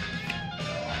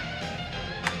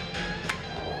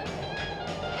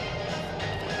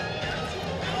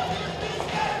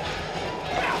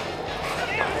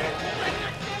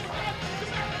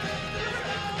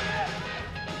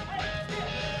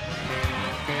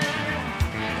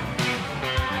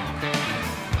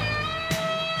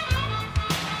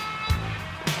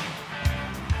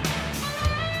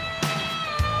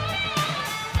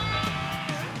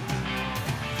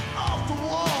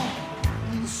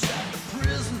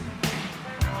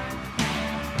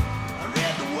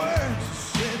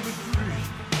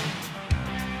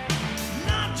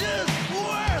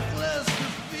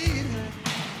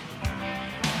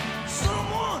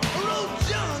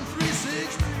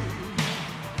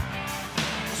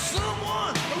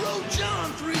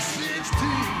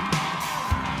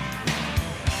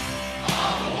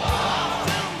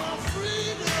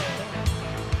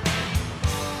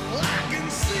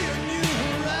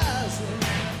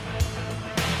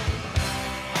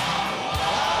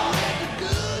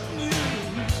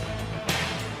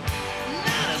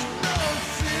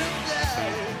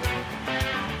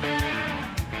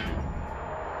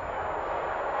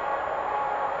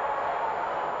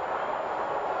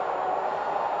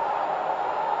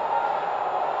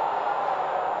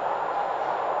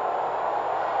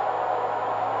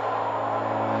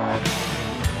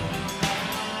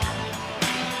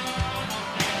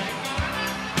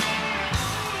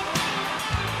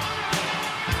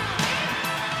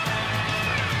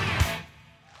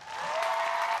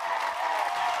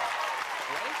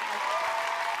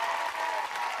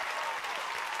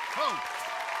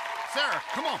 Sarah,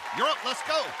 come on, you're up, let's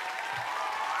go.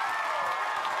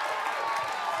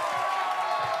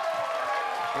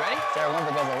 You ready? Sarah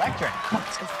Wimber goes electric. Come on,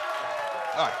 let's go.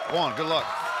 All right, go on, good luck.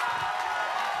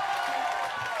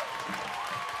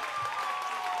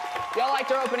 Y'all liked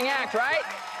our opening act, right?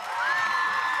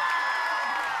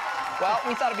 Well,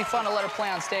 we thought it'd be fun to let her play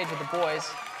on stage with the boys.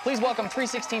 Please welcome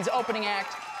 316's opening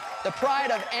act, the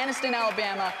pride of Anniston,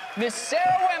 Alabama, Miss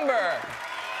Sarah Wimber.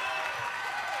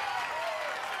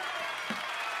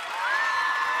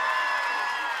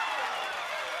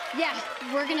 Yeah,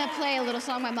 we're gonna play a little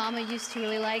song my mama used to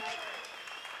really like.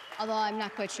 Although I'm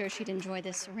not quite sure she'd enjoy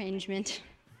this arrangement.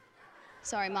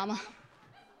 Sorry, Mama.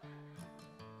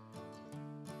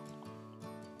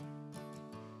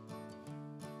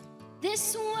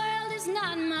 This world is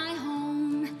not my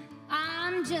home.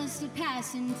 I'm just a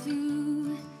passing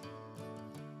through.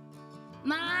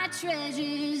 My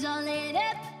treasures are laid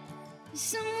up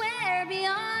somewhere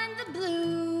beyond the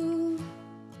blue.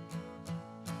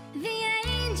 The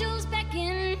angels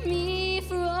beckon me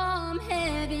from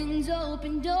heaven's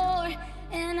open door,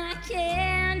 and I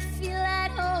can't feel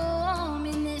at home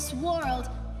in this world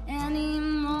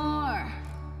anymore.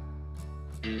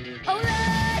 Oh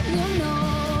Lord, you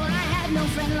know I have no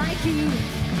friend like you.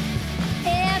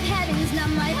 If heaven's not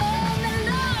my home, then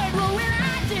Lord, what will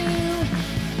I do?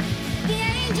 The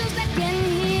angels beckon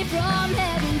me from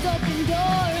heaven's open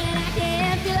door, and I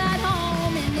can't feel at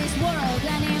home in this world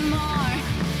anymore.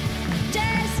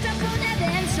 Just up on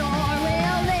heaven's shore,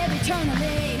 we'll live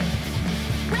eternally.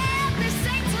 Well, the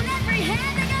saints on every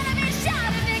hand are gonna be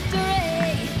shouting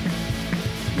victory.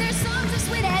 Their songs as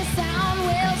sweet as sound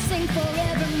will sing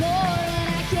forevermore, and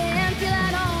I can't feel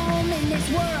at home in this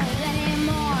world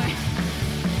anymore.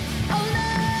 Oh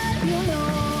Lord, you know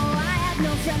I have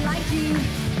no friend like you.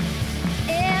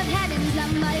 If heaven's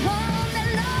not my home, then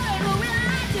Lord, what will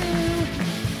I do?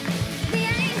 The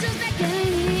angels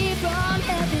beckon me from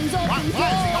heaven's open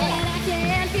door, and I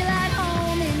can't feel at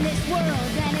home in this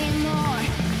world anymore.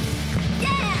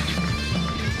 Yeah!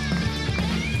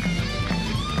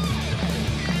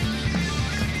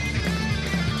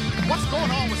 What's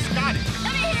going on with Scotty?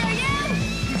 Let me hear you!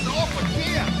 He's off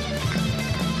again.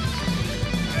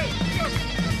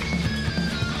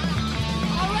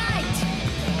 All right!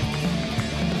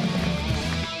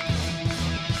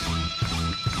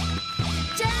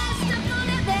 Just up on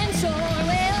heaven's shore,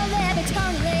 we'll live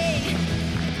eternally.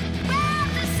 Well,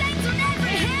 the saints on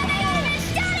every hand are gonna be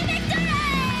shouting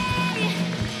victory.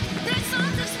 Their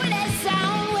songs as sweet as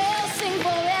sound will sing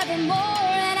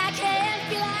forevermore, and I can't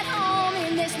feel at home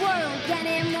in this world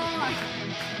anymore.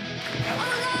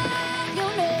 Oh Lord, you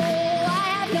know I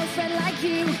have no friend like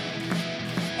you.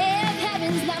 If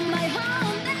heaven's not my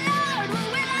home, then Lord, what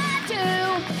will I do?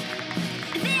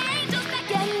 The angels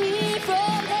beckon me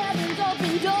from heaven's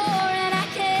open door, and I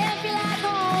can't feel at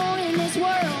home in this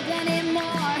world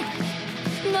anymore.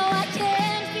 No, I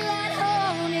can't feel at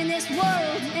home in this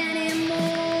world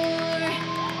anymore.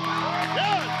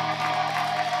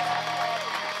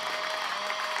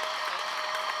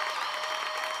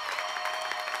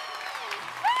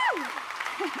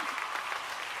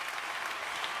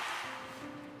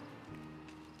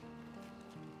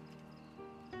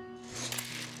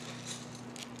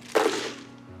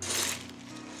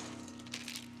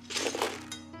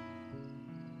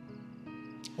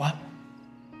 What?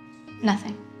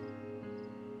 Nothing.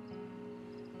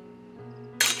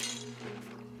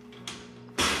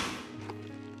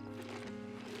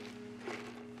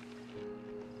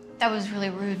 That was really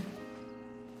rude.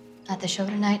 At the show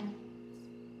tonight.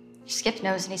 Skip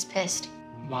knows and he's pissed.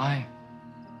 Why?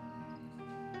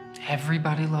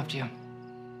 Everybody loved you.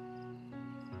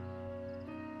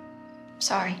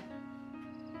 Sorry.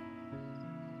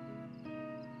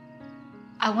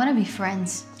 I want to be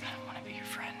friends. I don't want to be your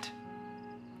friend.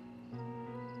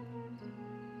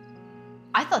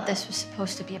 I thought this was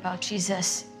supposed to be about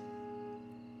Jesus.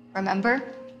 Remember?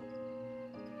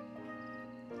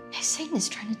 Hey, Satan is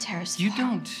trying to tear us You apart.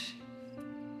 don't.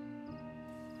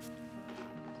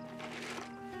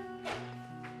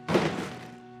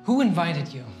 Who invited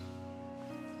you?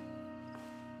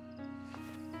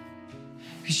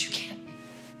 Because you can't.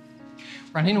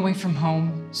 Running away from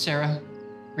home, Sarah.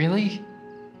 Really?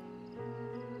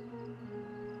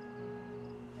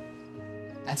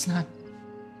 That's not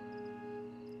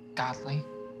godly.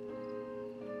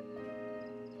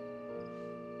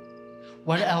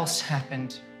 What else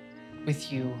happened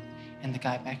with you and the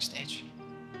guy backstage?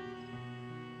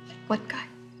 What guy?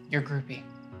 Your groupie.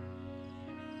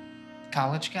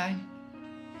 College guy?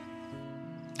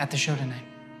 At the show tonight.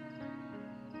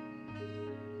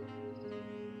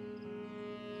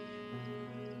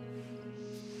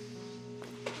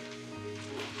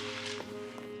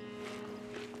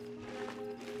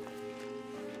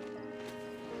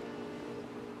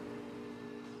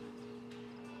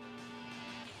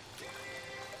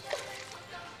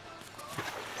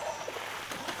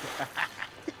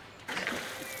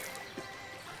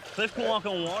 Cliff can walk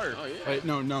on water. Oh, yeah. Wait,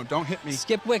 no, don't hit me.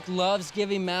 Skip Wick loves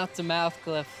giving mouth-to-mouth,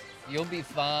 Cliff. You'll be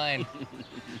fine.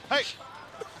 Hey,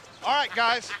 all right,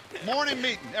 guys, morning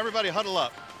meeting. Everybody huddle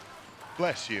up.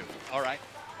 Bless you, all right?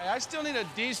 Hey, I still need a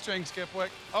D string, Skip Wick.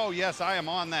 Oh, yes, I am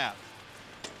on that.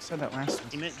 Said that last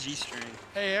He one. meant G-string.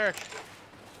 Hey, Erik.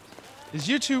 Is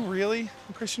you two really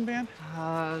a Christian band?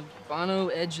 Bono,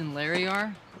 Edge, and Larry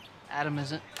are. Adam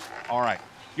isn't. All right.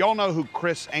 Y'all know who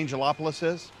Chris Angelopoulos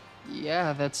is?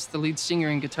 Yeah, that's the lead singer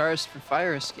and guitarist for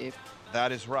Fire Escape.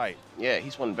 That is right. Yeah,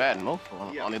 he's one bad mofo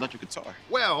on the electric guitar.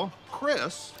 Well,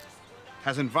 Chris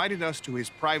has invited us to his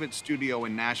private studio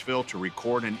in Nashville to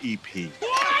record an EP.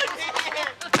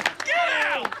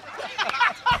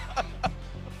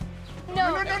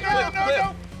 No.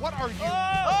 No. What are you?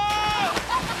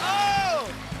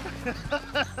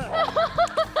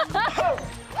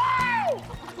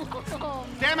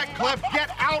 Damn it, Cliff, get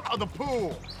out of the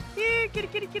pool. Here, kitty.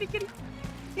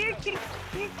 Here,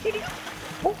 kitty.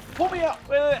 Pull me out.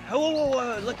 Wait.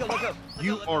 Whoa. Look up.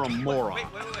 You are a moron. Wait.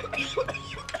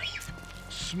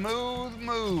 Smooth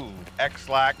move,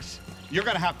 X-Lax. You're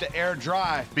gonna have to air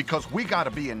dry because we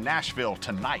gotta be in Nashville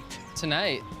tonight.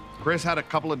 Tonight? Chris had a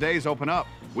couple of days open up.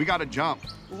 We gotta jump.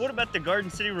 Well, what about the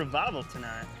Garden City Revival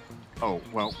tonight? Oh,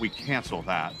 well, we cancel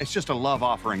that. It's just a love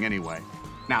offering anyway.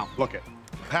 Now, look it.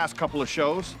 The past couple of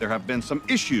shows, there have been some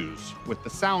issues with the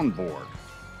soundboard.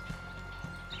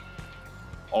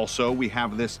 Also, we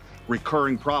have this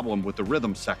recurring problem with the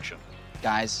rhythm section.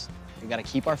 Guys, we gotta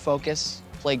keep our focus,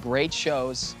 play great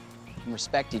shows, and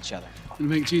respect each other. And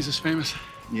make Jesus famous.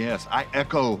 Yes, I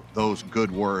echo those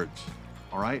good words,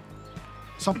 all right?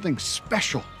 Something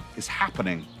special is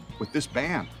happening with this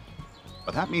band.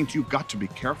 But that means you've got to be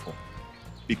careful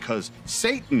because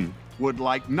Satan would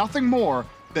like nothing more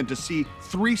than to see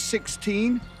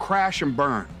 316 crash and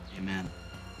burn. Amen.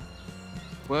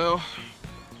 Well,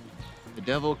 the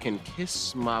devil can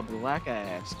kiss my black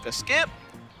ass. 'Cause Skip,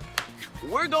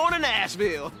 we're going to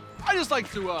Nashville. I just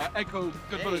like to echo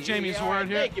good brother Jamie's word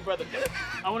here. Thank you, brother.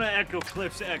 I want to echo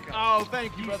Cliff's echo. Oh,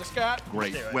 thank you, brother Scott.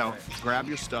 Great. Well, grab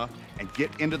your stuff and get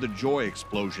into the joy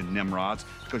explosion, Nimrods,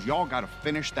 because y'all got to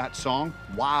finish that song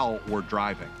while we're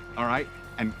driving, all right?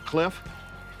 And Cliff,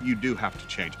 you do have to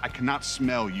change. I cannot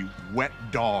smell you wet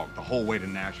dog the whole way to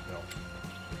Nashville.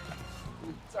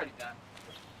 It's already done.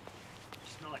 You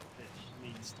smell like fish. I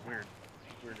mean, it's weird.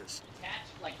 We're just...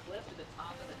 Attached like Cliff to the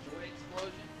top of the joy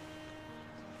explosion.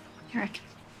 Erik.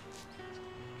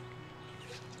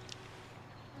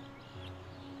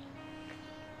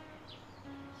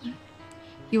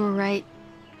 You were right.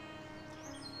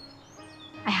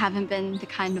 I haven't been the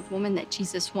kind of woman that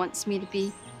Jesus wants me to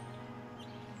be.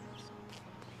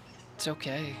 It's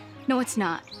okay. No, it's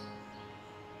not.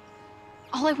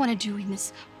 All I want to do in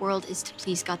this world is to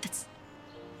please God. That's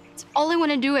all I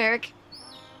want to do, Erik.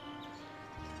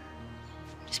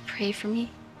 Just pray for me.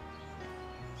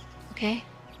 Okay?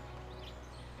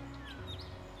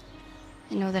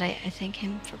 I know that I thank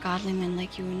him for godly men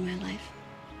like you in my life.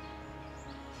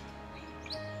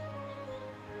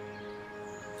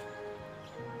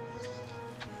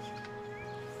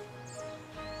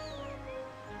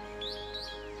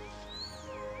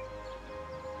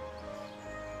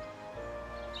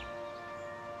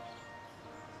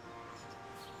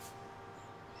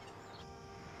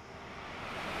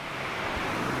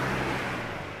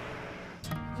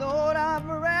 Lord, I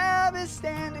forever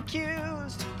stand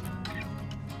accused.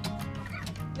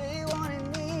 They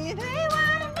wanted me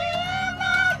like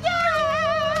you.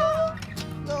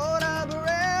 Lord, I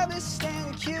forever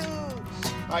stand accused.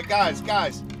 All right, guys,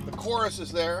 the chorus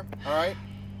is there, all right?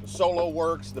 The solo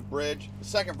works, the bridge. The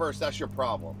second verse, that's your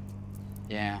problem.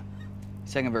 Yeah.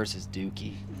 Second verse is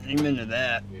dookie. Amen to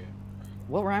that. Yeah.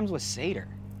 What rhymes with Seder?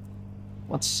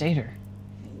 What's Seder?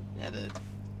 Yeah, the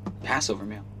Passover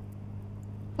meal.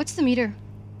 What's the meter?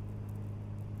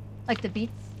 Like the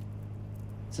beats?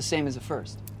 It's the same as the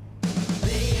first.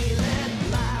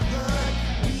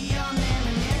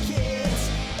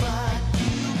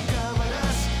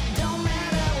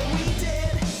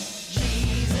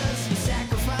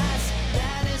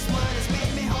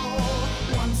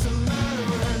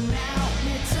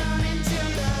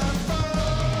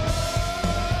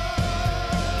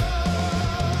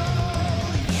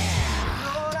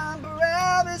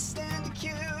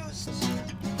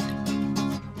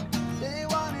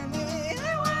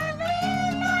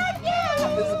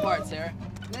 Sarah.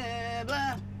 Blah,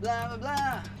 blah, blah,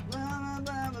 blah, blah,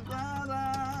 blah, blah, blah,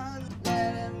 blah,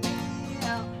 letting me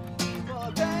out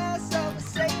for Passover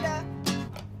Seder.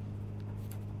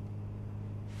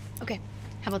 Okay,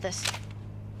 how about this?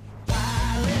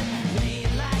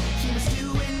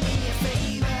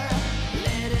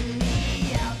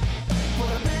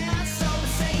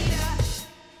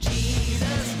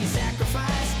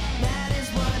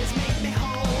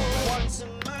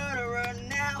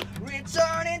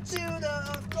 Turning to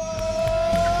the floor.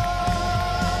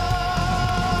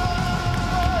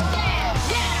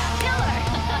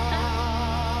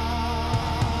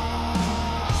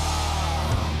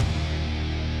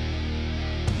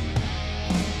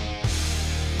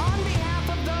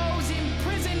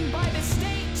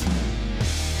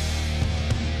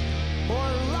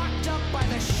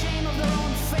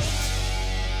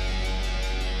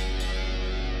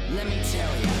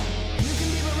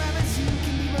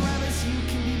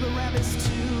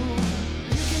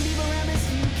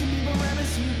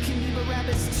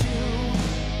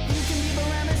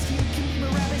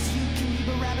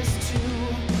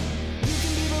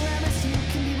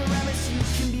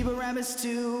 rebels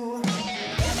too.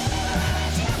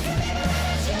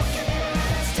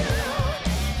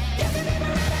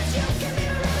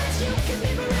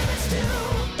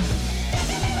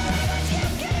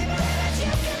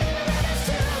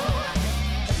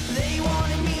 They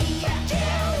wanted me, you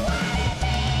wanted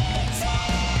me too.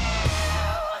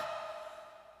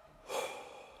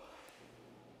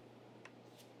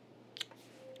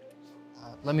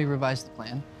 Let me revise the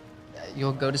plan.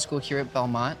 You'll go to school here at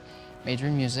Belmont, major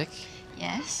in music.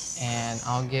 Yes. And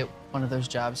I'll get one of those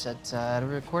jobs at a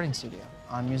recording studio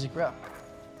on Music Row.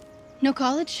 No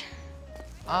college?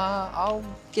 I'll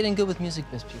get in good with music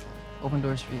biz people. Open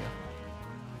doors for you.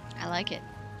 I like it.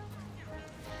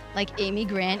 Like Amy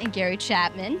Grant and Gary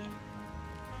Chapman.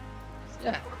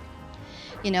 Yeah.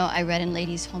 You know, I read in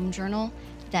Ladies' Home Journal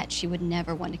that she would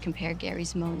never want to compare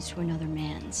Gary's moans to another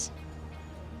man's.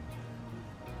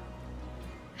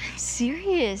 I'm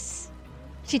serious.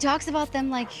 She talks about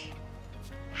them like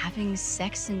having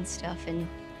sex and stuff and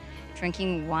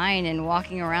drinking wine and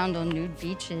walking around on nude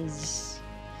beaches.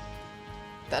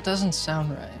 That doesn't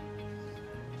sound right.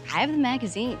 I have the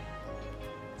magazine.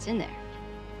 It's in there.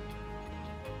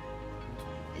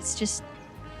 It's just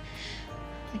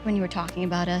like when you were talking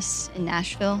about us in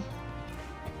Nashville.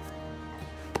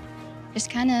 Just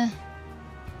kind of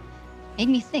made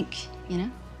me think, you know?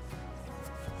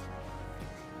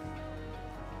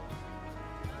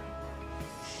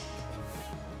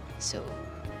 So all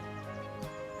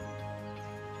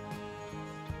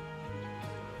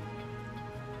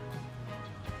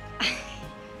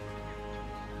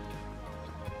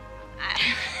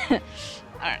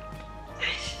right.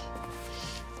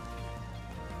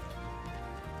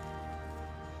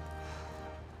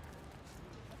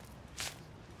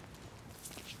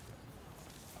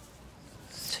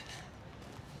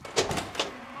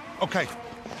 Okay.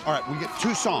 All right, we get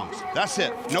 2 songs. That's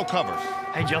it. No covers.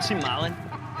 Hey, did y'all see Mylan?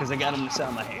 Because I got him to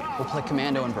sound my hand. We'll play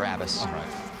Commando and Barabbas. All right.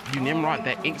 You Nimrod,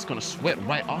 that ink's gonna sweat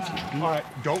right off you. All right,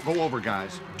 don't go over,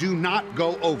 guys. Do not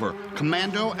go over.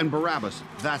 Commando and Barabbas.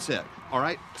 That's it. All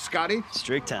right, Scotty?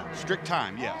 Strict time. Strict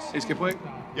time, yes. Hey, Skip Wick?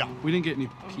 Yeah. We didn't get any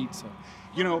pizza.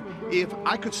 You know, if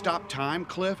I could stop time,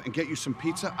 Cliff, and get you some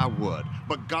pizza, I would.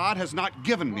 But God has not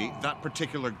given me that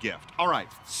particular gift. All right,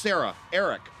 Sarah,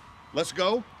 Erik, let's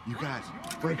go. You guys,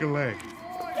 break a leg.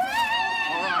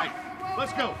 All right,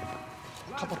 let's go.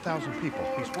 A couple thousand people.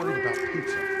 He's worried about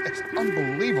pizza. It's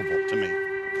unbelievable to me.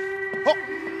 Oh,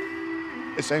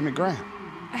 it's Amy Grant.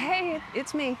 Hey,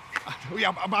 it's me.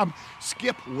 Yeah, I'm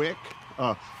Skip Wick,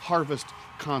 Harvest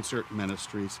Concert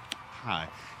Ministries. Hi.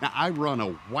 Now, I run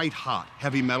a white-hot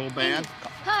heavy metal band.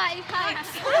 Hi.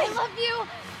 I love you.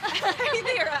 Hey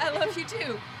there, I love you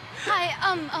too. Hi,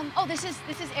 oh, this is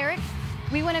Erik.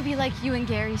 We want to be like you and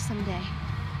Gary someday.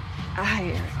 Hi,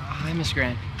 Erik. Hi, Miss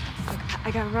Grant. I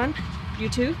gotta run. You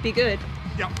too, be good.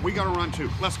 Yeah, we gotta run too.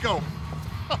 Let's go.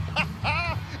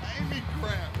 Amy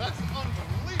Grant, that's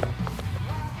unbelievable.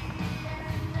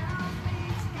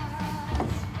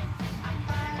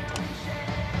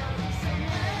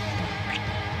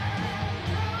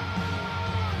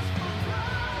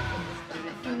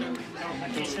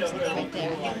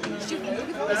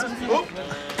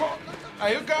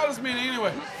 Hey, who got us meeting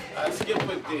anyway? Skip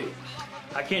Wick did.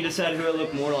 I can't decide who I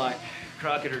look more like,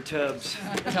 Crockett or Tubbs.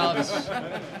 Tubbs.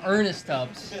 Ernest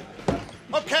Tubbs.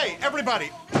 Okay,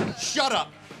 everybody, shut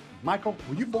up. Michael,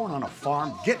 were you born on a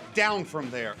farm? Get down from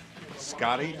there.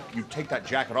 Scotty, you take that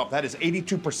jacket off. That is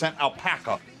 82%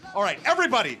 alpaca. All right,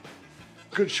 everybody,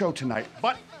 good show tonight,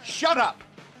 but shut up.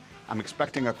 I'm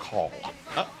expecting a call.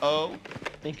 Uh-oh.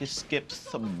 Think you skipped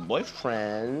some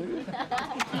boyfriend.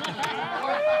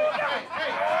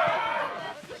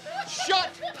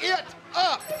 Shut it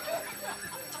up!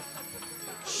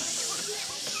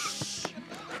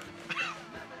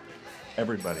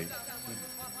 Everybody,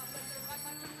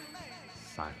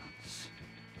 silence.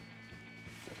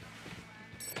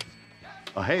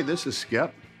 Oh, hey, this is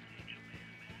Skip.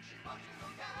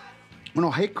 Oh,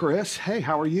 no, hey, Chris. Hey,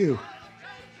 how are you?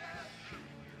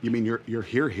 You mean you're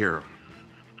here,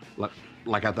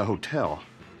 like at the hotel?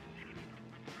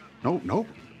 No.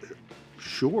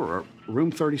 Sure,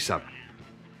 room 37.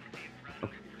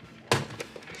 Okay.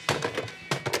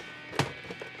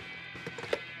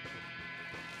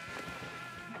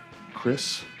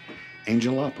 Chris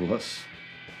Angelopoulos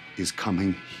is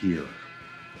coming here.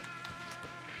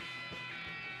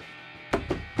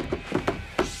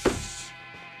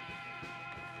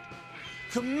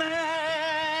 Commandos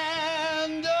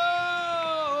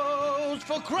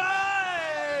for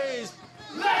Christ!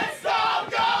 Let's all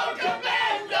go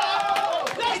commando!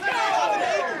 Let's go!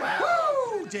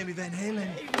 Woo! Jamie Van Halen.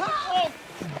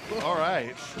 All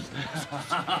right.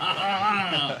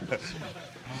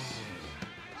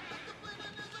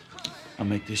 I'll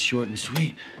make this short and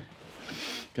sweet.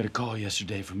 Got a call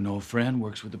yesterday from an old friend,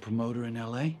 works with a promoter in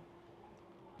LA.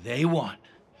 They want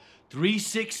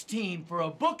 316 for a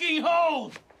booking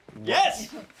hold.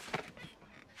 Yes!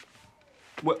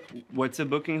 What's a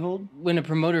booking hold? When a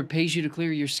promoter pays you to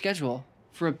clear your schedule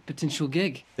for a potential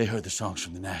gig. They heard the songs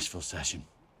from the Nashville session.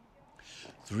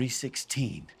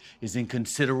 316 is in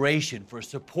consideration for a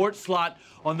support slot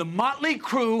on the Motley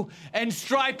Crue and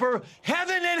Striper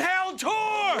Heaven and Hell tour!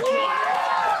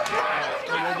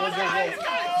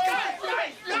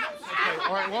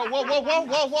 All right, whoa.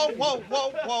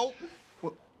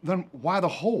 Well, then why the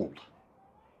hold?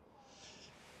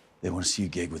 They want to see you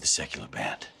gig with a secular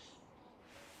band.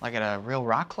 Like at a real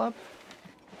rock club?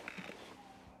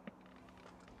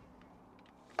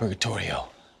 Purgatorio,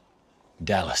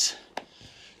 Dallas.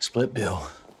 Split bill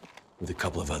with a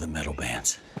couple of other metal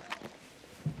bands.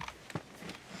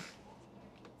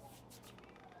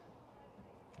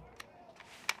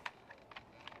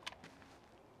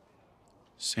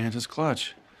 Santa's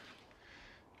Clutch.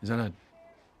 Is that a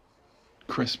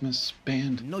Christmas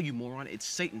band? No, you moron. It's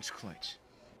Satan's Clutch.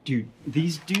 Dude,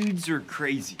 these dudes are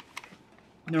crazy.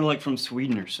 They're like from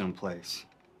Sweden or someplace.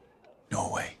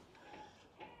 No way.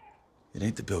 It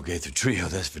ain't the Bill Gaither Trio,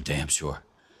 that's for damn sure.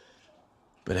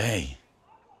 But hey,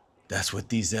 that's what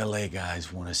these LA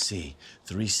guys want to see.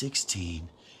 316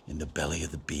 in the belly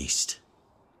of the beast.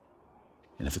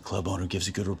 And if a club owner gives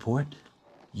a good report,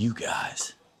 you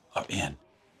guys are in.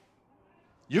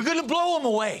 You're gonna blow them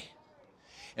away.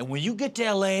 And when you get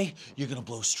to LA, you're gonna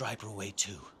blow Striper away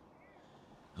too.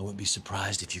 I wouldn't be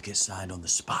surprised if you get signed on the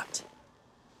spot.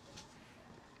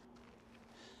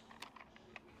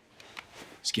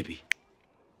 Skippy.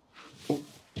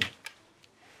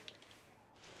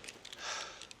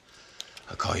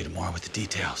 I'll call you tomorrow with the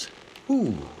details.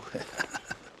 Ooh.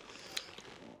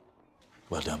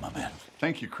 Well done, my man.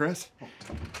 Thank you, Chris.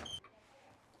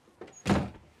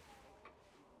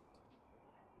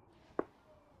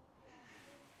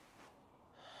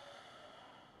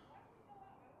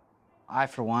 I,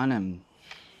 for one,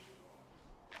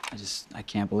 I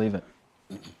can't believe it.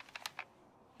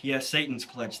 Yeah, Satan's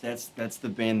Clutch. That's the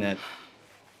band that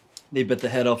they bit the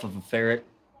head off of a ferret.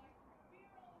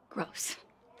 Gross.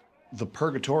 The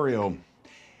Purgatorio,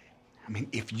 I mean,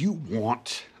 if you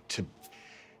want to,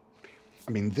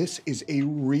 I mean, this is a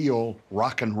real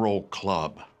rock and roll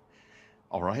club,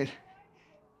 all right?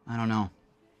 I don't know.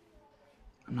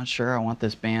 I'm not sure I want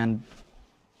this band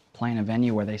playing a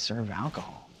venue where they serve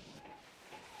alcohol.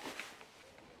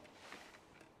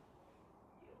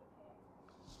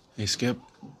 Hey, Skip.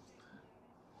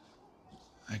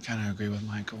 I kind of agree with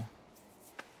Michael.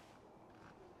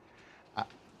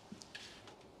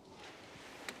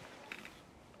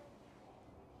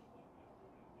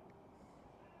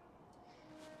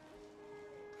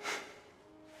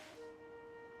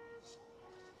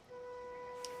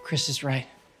 Chris is right.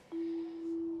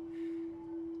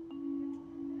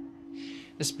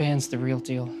 This band's the real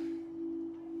deal.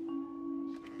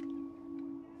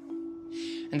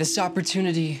 And this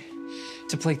opportunity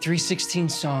to play 316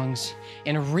 songs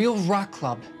in a real rock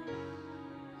club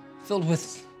filled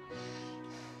with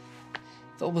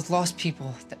lost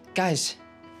people. Guys,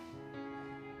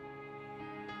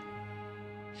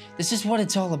 this is what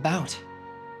it's all about.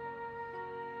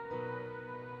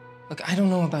 Look, I don't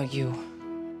know about you,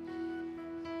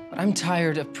 but I'm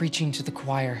tired of preaching to the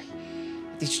choir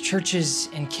at these churches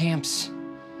and camps.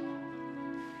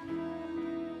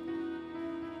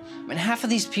 I mean, half of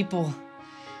these people,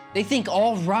 they think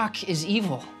all rock is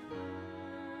evil.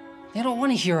 They don't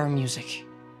want to hear our music.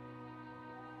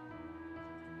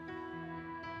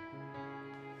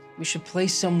 We should play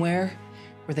somewhere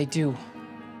where they do.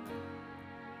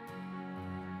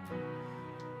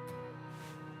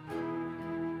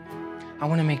 I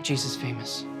want to make Jesus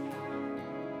famous.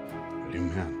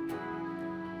 Amen.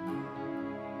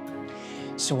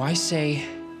 So I say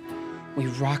we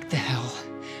rock the hell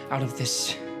out of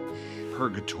this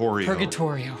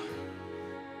Purgatorio.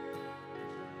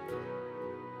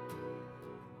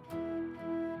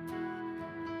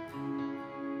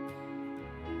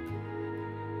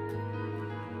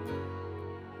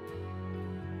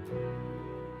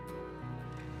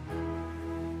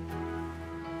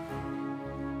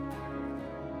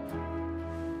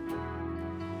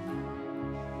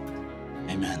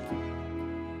 Amen.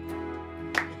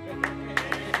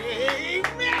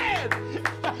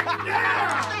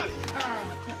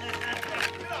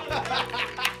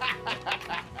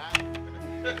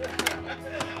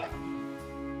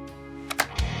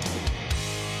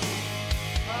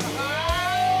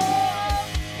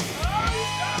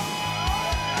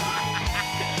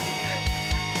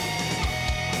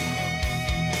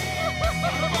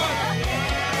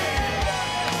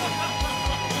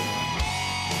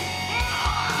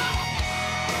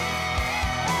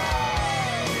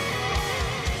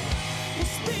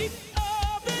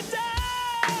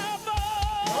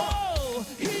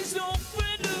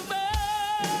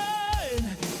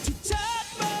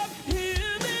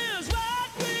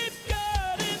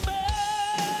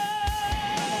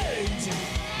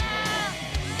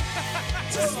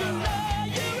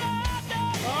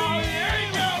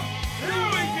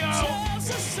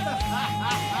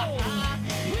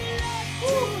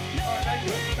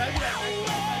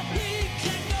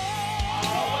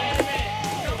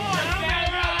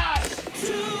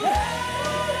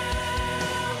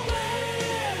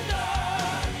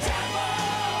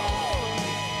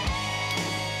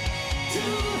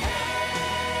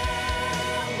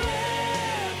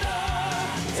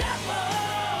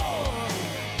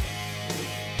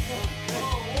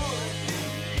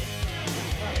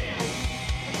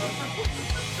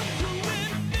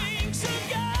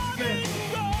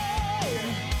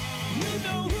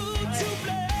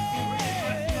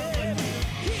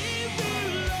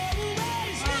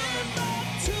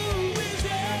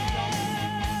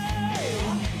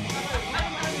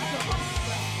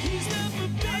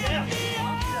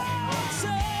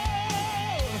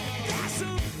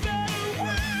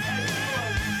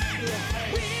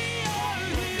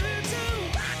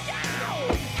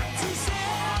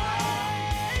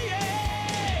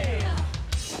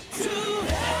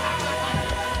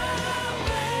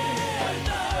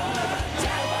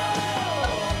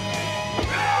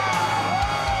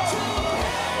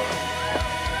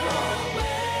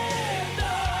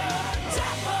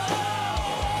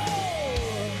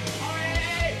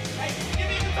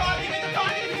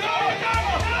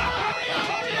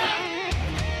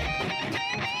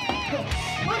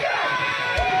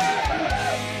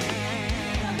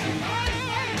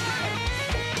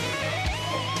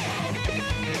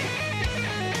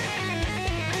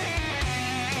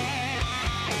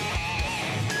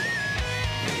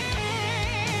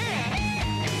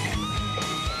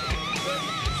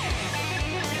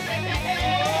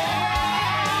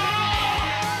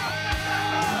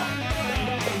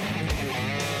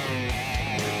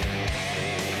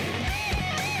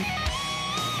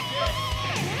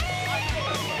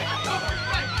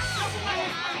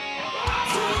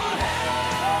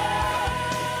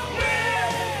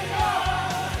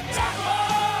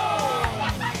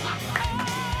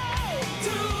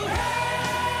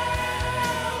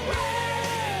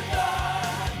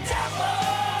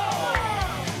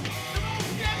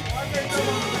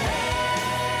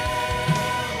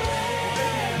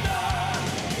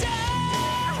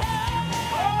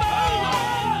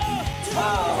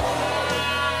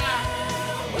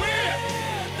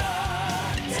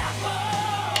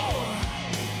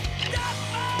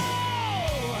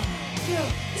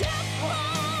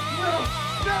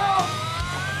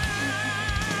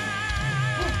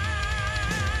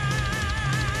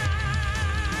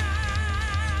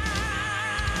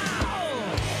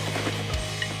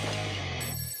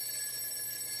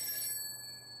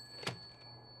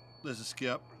 This is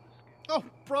Skip. Oh,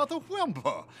 Brother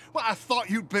Wimber. Well, I thought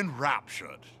you'd been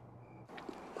raptured.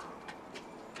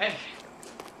 Hey.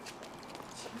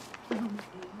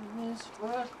 Is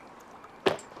what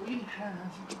we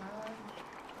have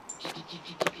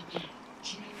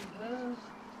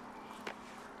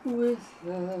with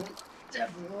the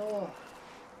devil.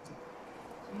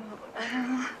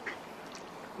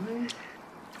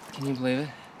 Can you believe it?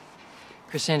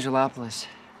 Chris Angelopoulos.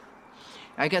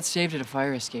 I got saved at a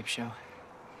fire escape show.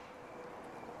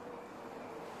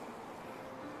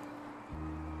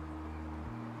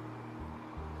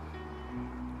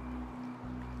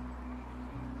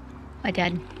 My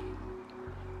dad.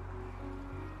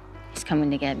 He's coming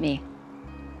to get me.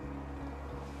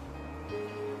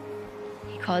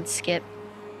 He called Skip.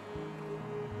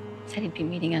 Said he'd be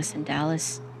meeting us in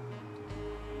Dallas.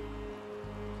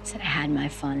 Said I had my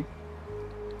fun.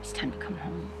 It's time to come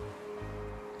home.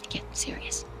 Get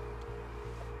serious.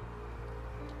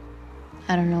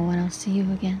 I don't know when I'll see you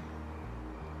again.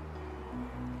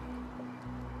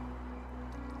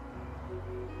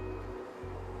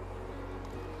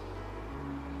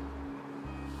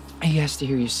 He has to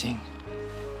hear you sing.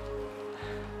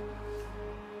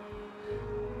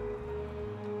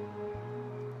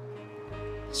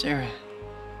 Sarah,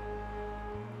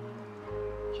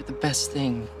 you're the best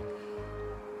thing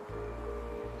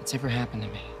that's ever happened to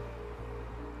me.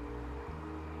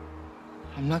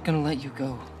 I'm not gonna let you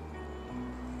go.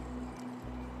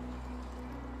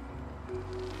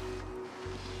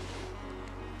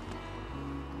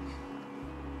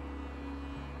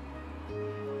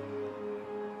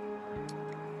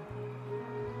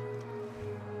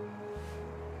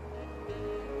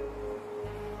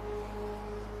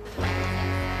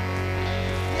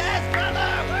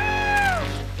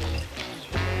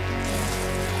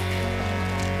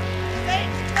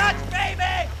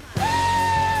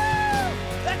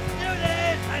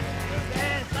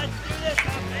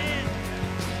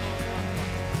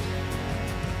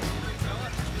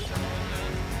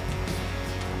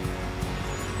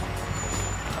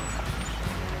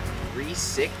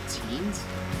 316s?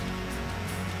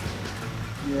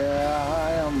 Yeah,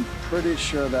 I am pretty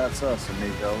sure that's us,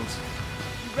 amigos.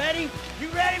 You ready? You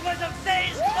ready for some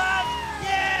Satan's Club?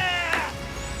 Yeah!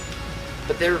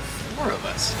 But there are 4 of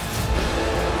us.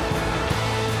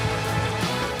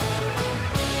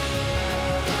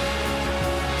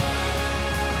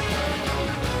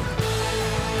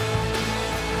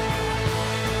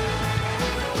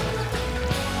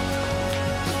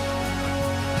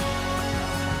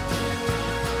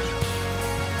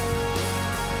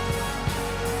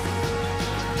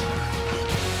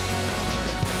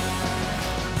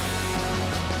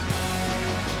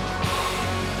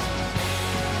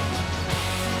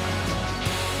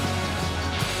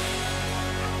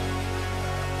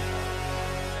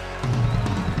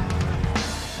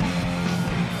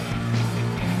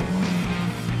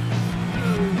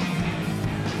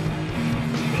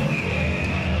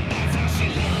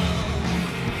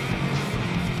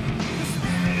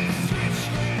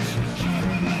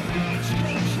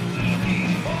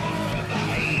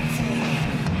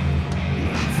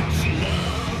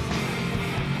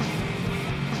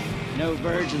 No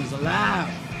virgins allowed.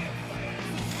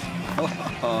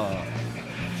 Oh.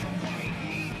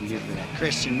 You for that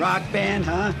Christian rock band,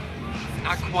 huh?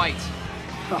 Not quite.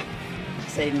 Huh.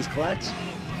 Satan's Clutch?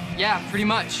 Yeah, pretty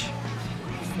much.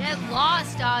 Get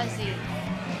lost, Ozzy.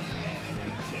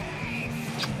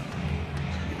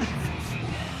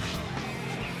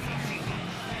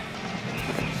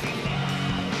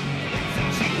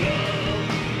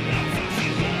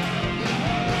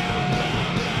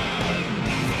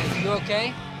 You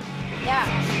okay? Yeah.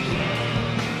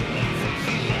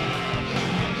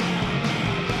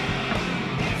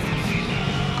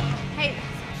 Hey,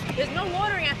 there's no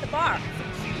watering at the bar.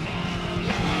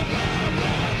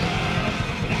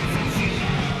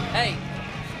 Hey,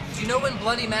 do you know when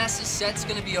Bloody Mass's set's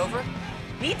gonna be over?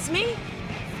 Beats me?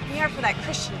 You're here for that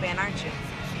Christian band, aren't you?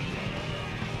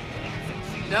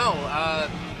 No,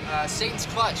 Satan's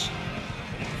Clutch.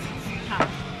 Huh.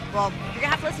 Well, you're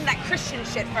gonna have to listen to that Christian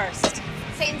shit first.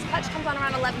 Satan's Clutch comes on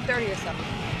around 11:30 or something.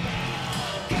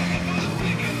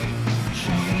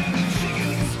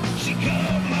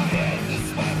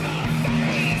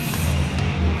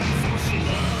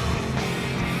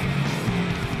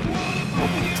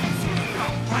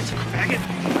 Bunch of faggot!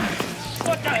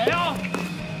 What the hell?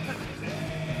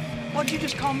 What'd you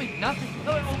just call me? Nothing.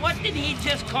 What did he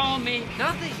just call me?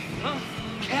 Nothing. Huh?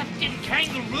 Captain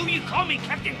Kangaroo? You call me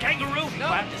Captain Kangaroo? No.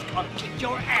 Well, I'm just gonna kick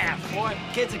your ass, boy.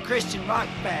 Kid's a Christian rock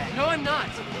band. No, I'm not.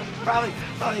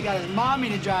 Probably got his mommy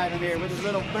to drive him here with his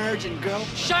little virgin girl.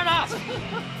 Shut up!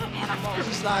 Animal,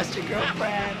 just lost your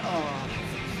girlfriend. Oh.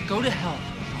 Go to hell.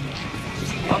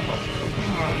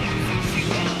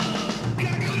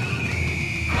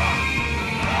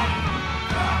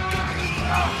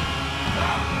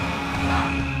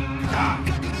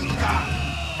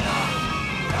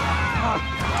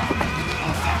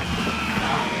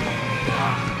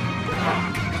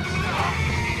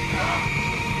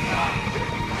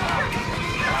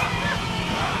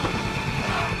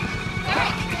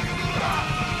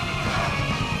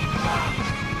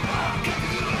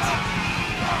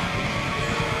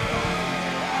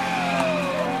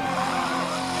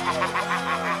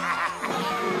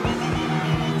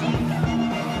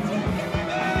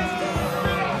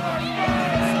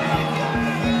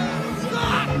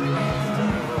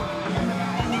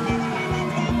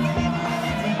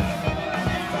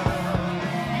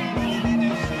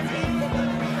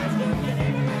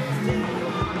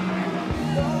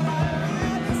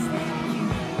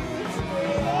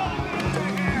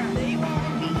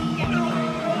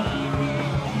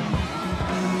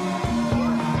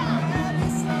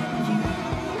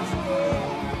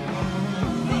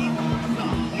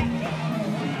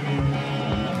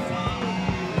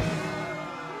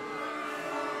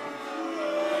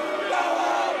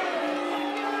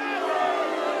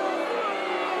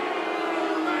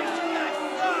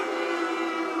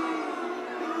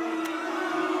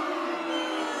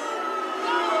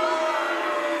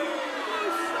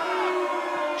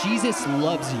 Jesus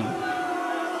loves you.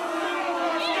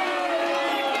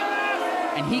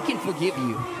 And he can forgive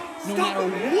you, no matter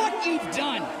what you've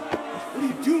done. What are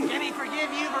you doing? Can he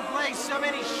forgive you for playing so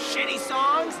many shitty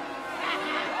songs?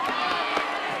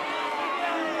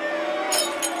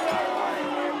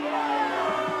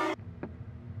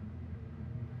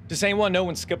 Does anyone know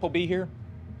when Skip will be here?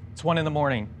 It's 1 in the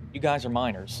morning. You guys are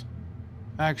minors.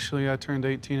 Actually, I turned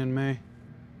 18 in May.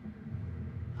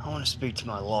 I want to speak to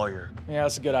my lawyer. Yeah,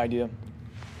 that's a good idea.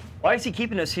 Why is he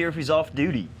keeping us here if he's off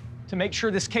duty? To make sure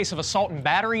this case of assault and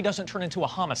battery doesn't turn into a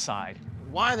homicide.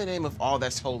 why in the name of all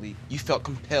that's holy, you felt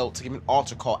compelled to give an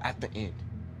altar call at the end?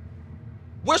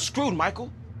 We're screwed,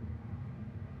 Michael.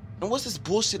 And what's this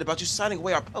bullshit about you signing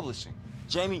away our publishing?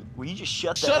 Jamie, will you just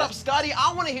shut Shut up, Scotty.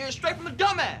 I want to hear it straight from the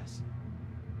dumbass.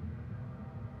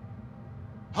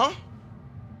 Huh?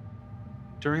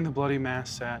 During the Bloody Mass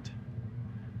set,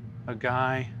 a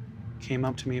guy came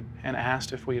up to me and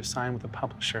asked if we had signed with a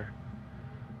publisher.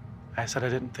 I said I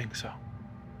didn't think so.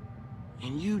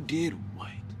 And you did what?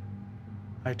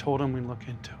 I told him we'd look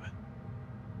into it.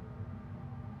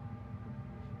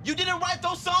 You didn't write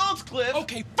those songs, Cliff.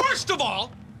 Okay, first of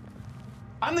all,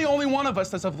 I'm the only one of us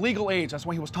that's of legal age. That's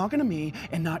why he was talking to me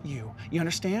and not you. You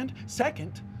understand?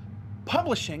 Second,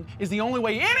 publishing is the only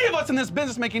way any of us in this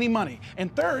business make any money.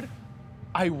 And third,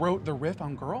 I wrote the riff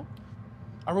on Girl.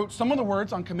 I wrote some of the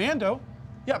words on Commando.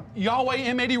 Yeah, Yahweh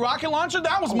M80 rocket launcher,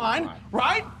 that was mine,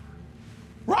 right?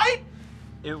 Right?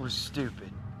 It was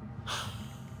stupid.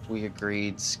 We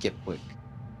agreed Skip Wick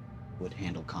would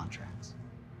handle contracts.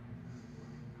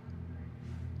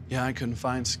 Yeah, I couldn't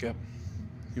find Skip.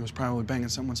 He was probably banging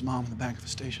someone's mom in the back of a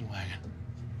station wagon.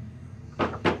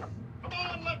 Come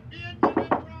on, let's be in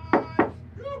drive.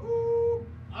 Yoo-hoo!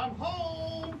 I'm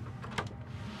home.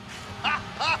 Ha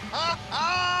ha ha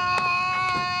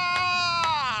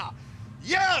ha!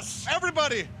 Yes,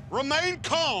 everybody, remain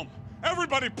calm.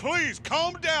 Everybody, please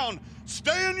calm down.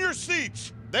 Stay in your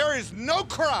seats. There is no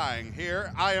crying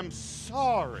here. I am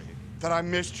sorry that I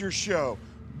missed your show.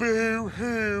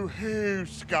 Boo-hoo-hoo,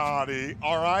 Scotty.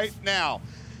 All right, now,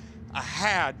 I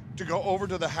had to go over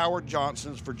to the Howard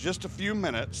Johnsons for just a few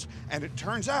minutes, and it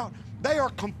turns out they are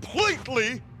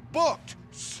completely booked.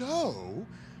 So,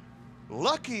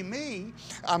 lucky me,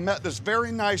 I met this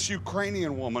very nice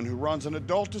Ukrainian woman who runs an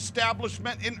adult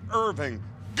establishment in Irving.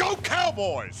 Go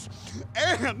Cowboys!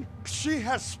 And she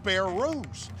has spare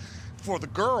rooms for the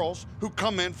girls who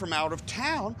come in from out of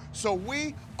town, so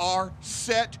we are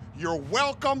set. You're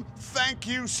welcome. Thank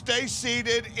you. Stay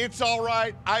seated. It's all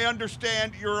right. I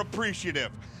understand you're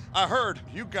appreciative. I heard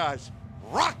you guys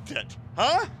rocked it,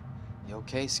 huh? You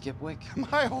okay, Skip Wick? Am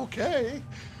I okay?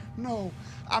 No,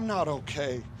 I'm not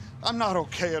okay. I'm not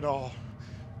okay at all.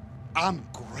 I'm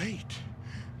great,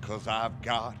 'cause I've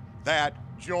got that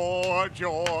joy,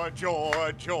 joy,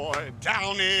 joy, joy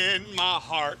down in my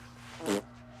heart.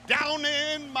 Down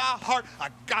in my heart, I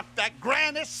got that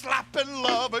granny slapping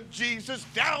love of Jesus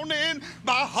down in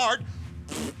my heart.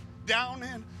 Down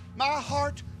in my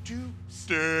heart to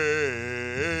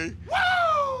stay.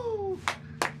 Woo!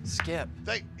 Skip.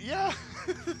 Yeah.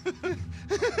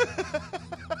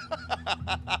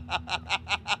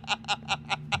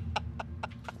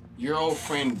 Your old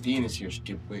friend Dean is here,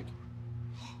 Skip Wick.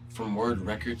 From Word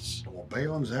Records. Well,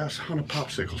 Balaam's ass on a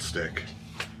popsicle stick.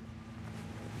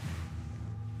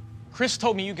 Chris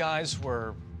told me you guys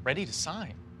were ready to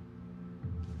sign.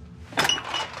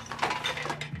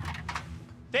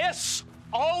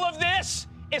 All of this,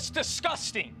 is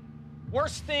disgusting.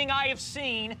 Worst thing I have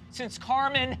seen since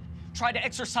Carmen tried to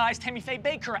exorcise Tammy Faye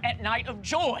Baker at Night of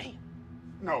Joy.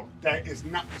 No, that is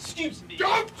not. Excuse me.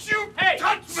 Don't you Hey,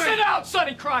 touch me! sit down,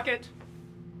 Sonny Crockett.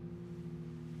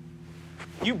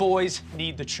 You boys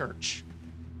need the church.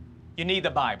 You need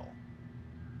the Bible.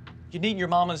 You need your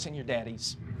mamas and your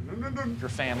daddies, your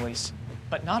families,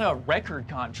 but not a record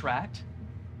contract.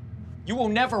 You will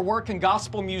never work in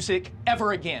gospel music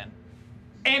ever again.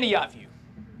 Any of you.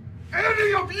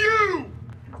 Any of you!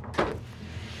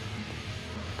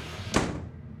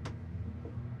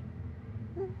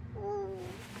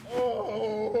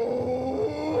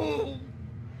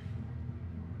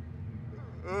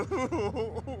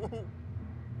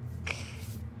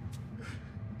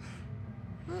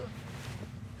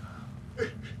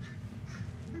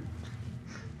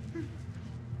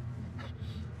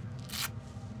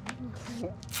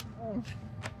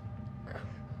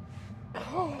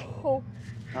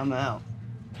 I'm out.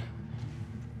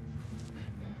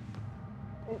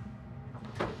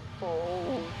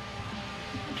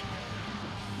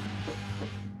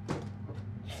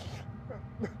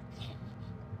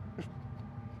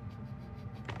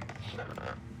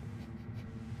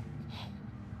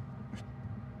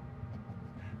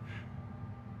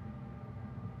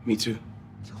 Me too.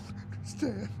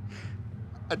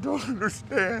 I don't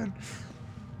understand.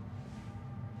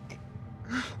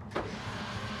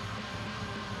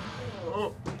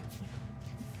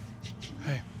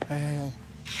 Hey.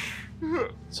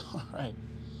 It's all right.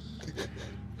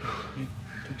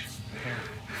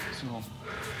 So,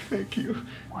 thank you.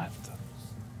 What?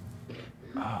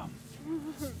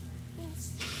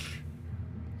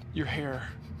 Your hair.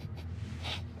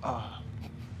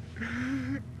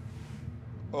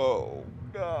 Oh,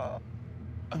 God.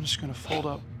 I'm just gonna fold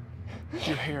up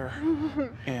your hair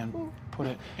and put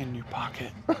it in your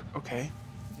pocket, okay?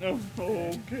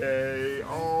 Okay,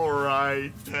 all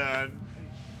right then.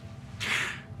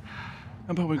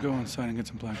 How about we go inside and get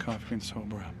some black coffee and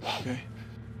sober up, okay?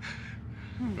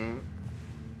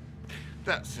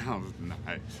 That sounds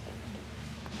nice.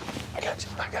 I got you.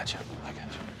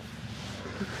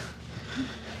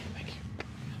 Thank you.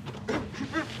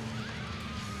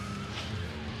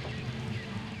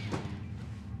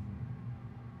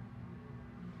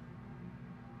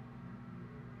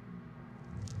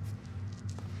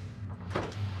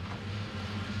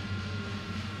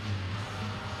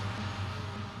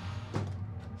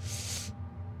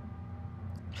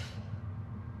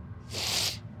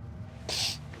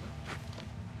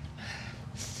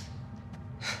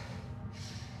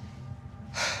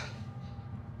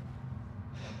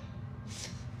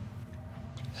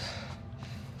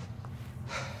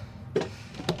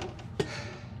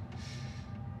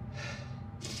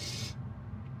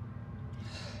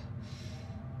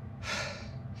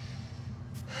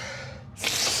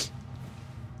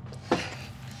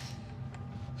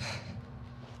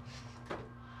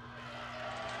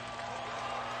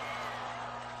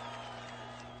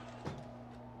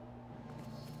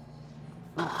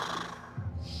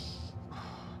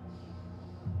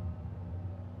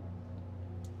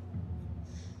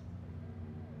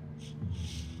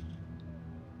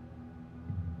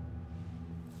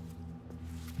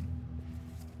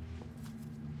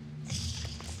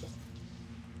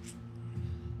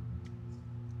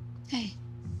 Hey,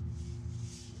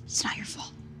 it's not your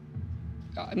fault.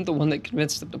 I'm the one that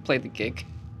convinced them to play the gig.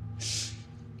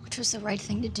 Which was the right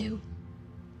thing to do.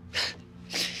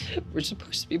 We're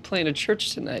supposed to be playing at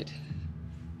church tonight.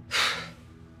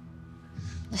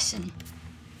 Listen.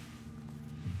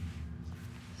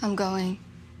 I'm going.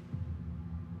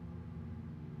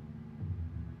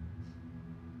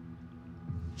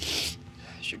 Is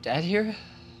your dad here?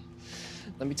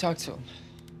 Let me talk to him.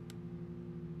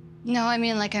 No, I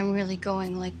mean, like, I'm really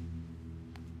going, like,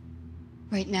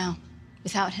 right now.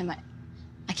 Without him,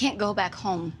 I can't go back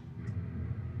home.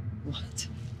 What?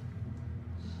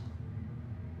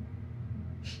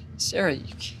 Sarah,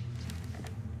 you can't.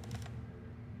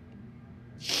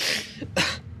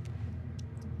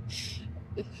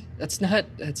 That's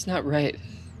not right.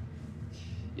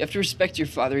 You have to respect your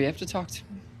father. You have to talk to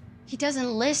him. He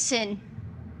doesn't listen.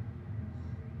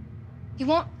 He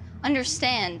won't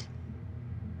understand.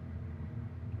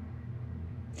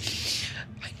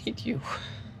 I need you.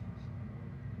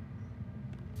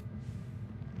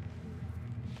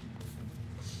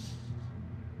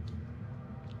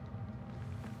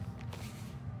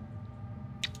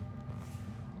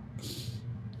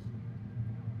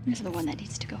 You're the one that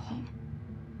needs to go home.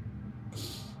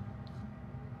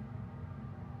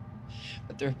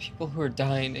 But there are people who are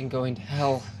dying and going to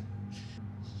hell.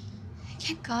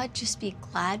 Can't God just be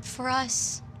glad for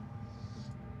us?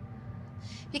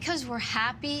 Because we're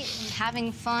happy and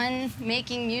having fun,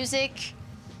 making music.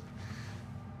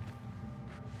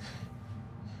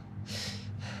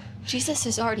 Jesus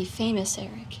is already famous,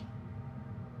 Erik.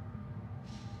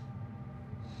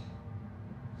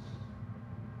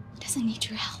 He doesn't need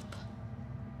your help.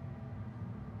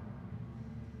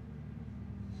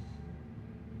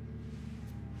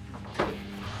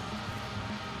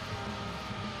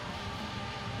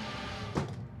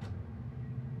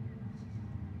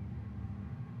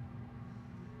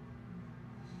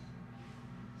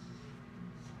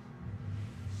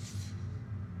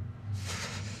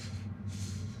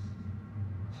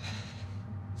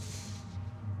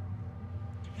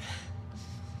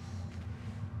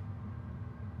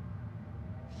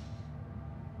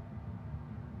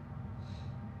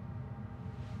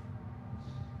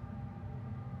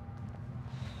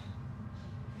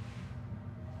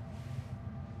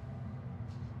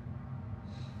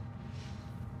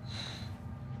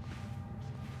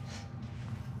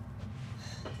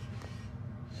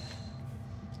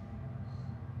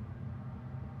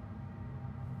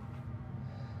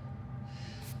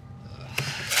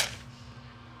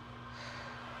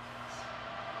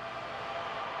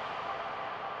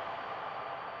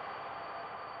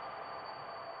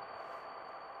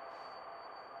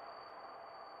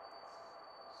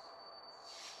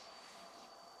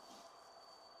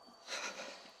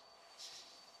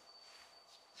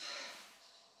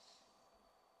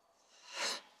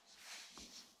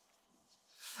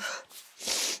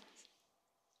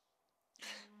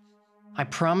 I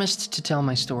promised to tell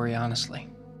my story honestly.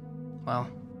 Well,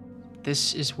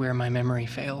 this is where my memory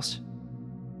fails.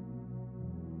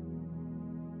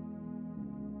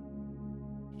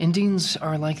 Indians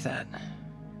are like that.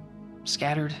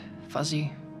 Scattered,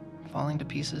 fuzzy, falling to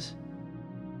pieces.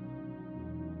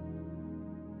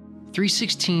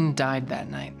 316 died that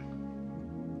night.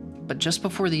 But just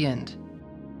before the end,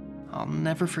 I'll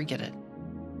never forget it.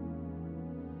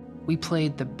 We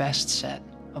played the best set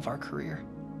of our career.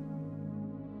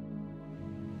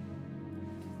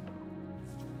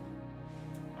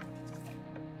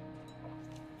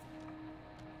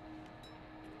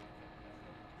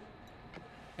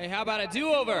 Hey, how about a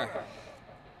do-over?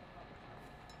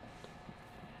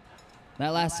 That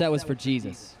last set was for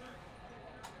Jesus.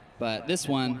 But this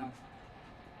one's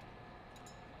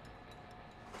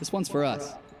for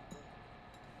us.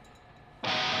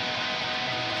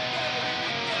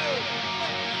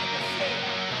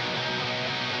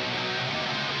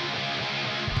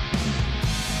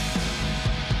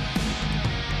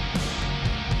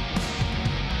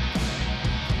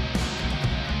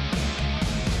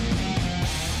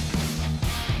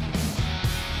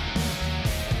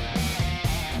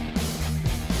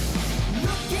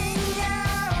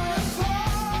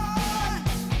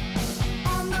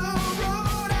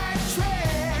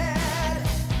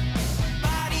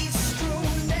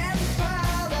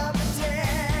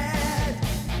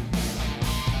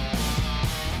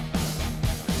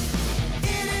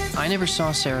 I never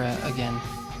saw Sarah again,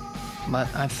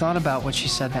 but I've thought about what she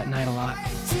said that night a lot.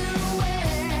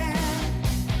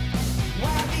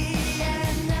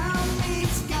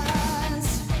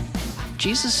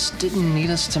 Jesus didn't need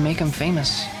us to make him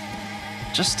famous,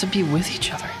 just to be with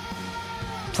each other,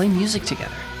 play music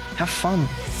together, have fun,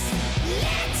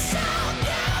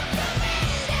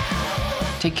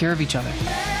 take care of each other.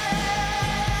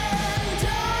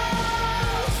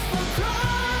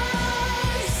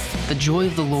 The joy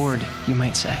of the Lord, you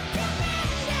might say.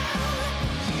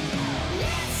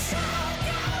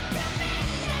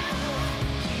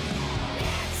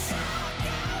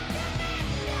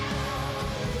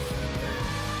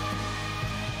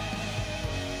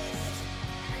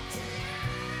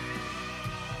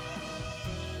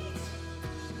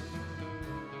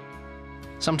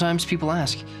 Sometimes people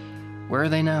ask, where are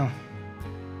they now?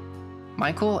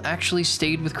 Michael actually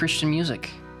stayed with Christian music.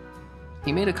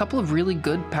 He made a couple of really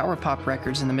good power pop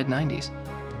records in the mid-90s.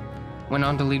 Went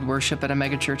on to lead worship at a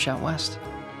megachurch out west.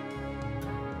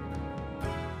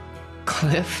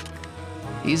 Cliff,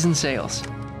 he's in sales.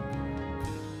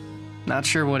 Not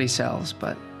sure what he sells,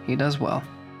 but he does well.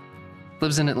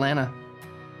 Lives in Atlanta.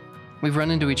 We've run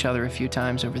into each other a few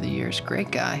times over the years. Great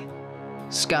guy.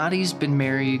 Scotty's been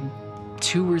married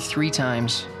 2 or 3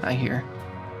 times, I hear.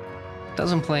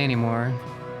 Doesn't play anymore.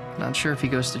 Not sure if he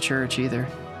goes to church either.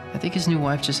 I think his new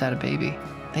wife just had a baby.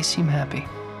 They seem happy.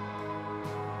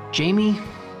 Jamie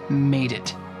made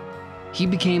it. He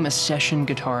became a session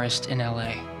guitarist in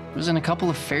LA. Was in a couple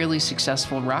of fairly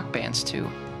successful rock bands too.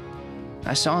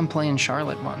 I saw him play in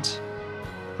Charlotte once.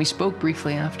 We spoke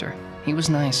briefly after. He was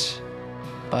nice,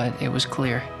 but it was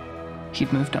clear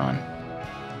he'd moved on.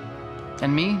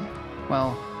 And me?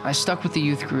 Well, I stuck with the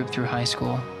youth group through high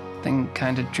school, then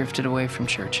kind of drifted away from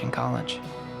church in college.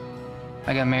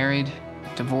 I got married,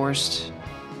 divorced,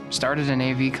 started an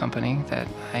AV company that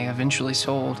I eventually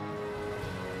sold.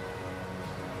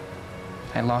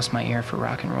 I lost my ear for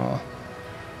rock and roll.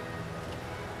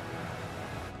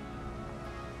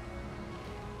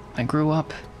 I grew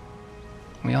up.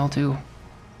 We all do.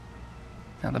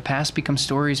 Now the past becomes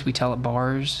stories we tell at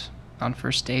bars, on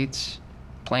first dates,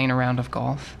 playing a round of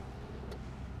golf.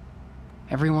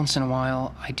 Every once in a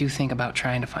while, I do think about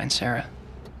trying to find Sarah,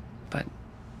 but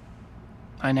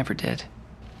I never did.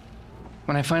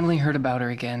 When I finally heard about her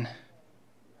again,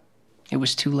 it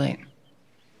was too late.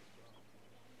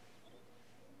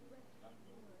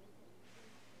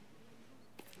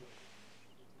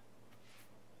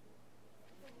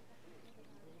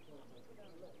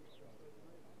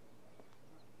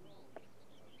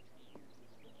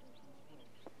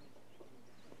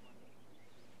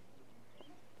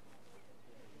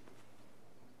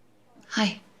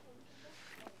 Hi.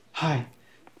 Hi.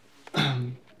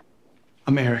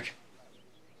 I'm Erik.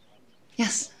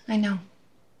 Yes, I know.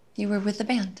 You were with the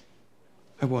band.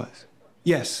 I was.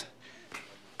 Yes.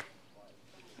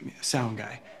 I mean, a sound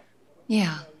guy.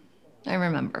 Yeah, I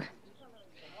remember.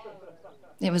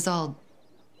 It was all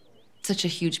such a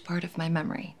huge part of my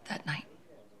memory that night.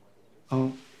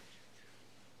 Oh.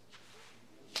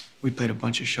 We played a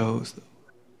bunch of shows, though.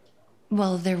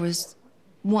 Well, there was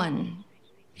one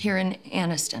here in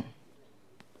Anniston.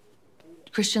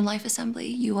 Christian Life Assembly.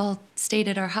 You all stayed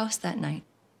at our house that night.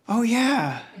 Oh,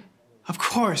 yeah. Of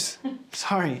course.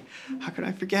 Sorry. How could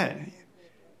I forget?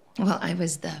 Well, I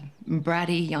was the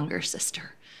bratty younger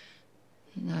sister.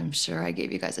 I'm sure I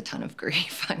gave you guys a ton of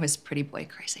grief. I was pretty boy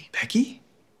crazy. Becky?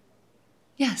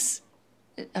 Yes.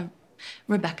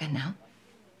 Rebecca now.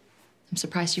 I'm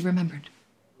surprised you remembered.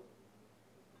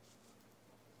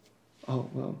 Oh,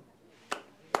 well.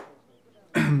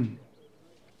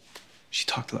 She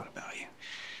talked a lot about you.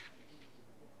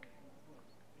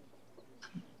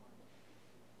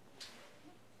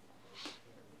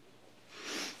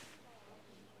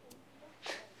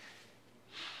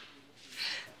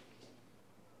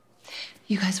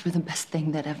 You guys were the best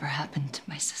thing that ever happened to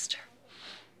my sister.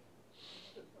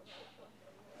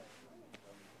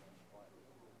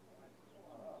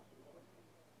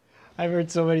 I've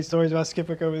heard so many stories about Skip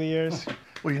Wick over the years.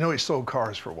 Well, you know he sold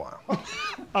cars for a while.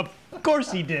 Of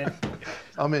course he did.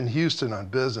 I'm in Houston on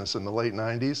business in the late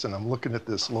 90s, and I'm looking at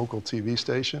this local TV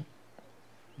station.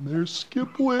 There's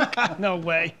Skip Wick. No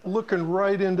way. Looking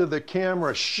right into the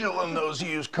camera, shilling those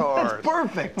used cars. That's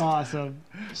perfect. Awesome.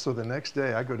 So the next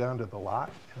day, I go down to the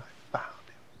lot, and I found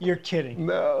him. You're kidding.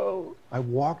 No. I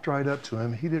walked right up to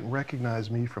him. He didn't recognize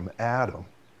me from Adam,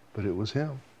 but it was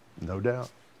him, no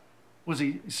doubt. Was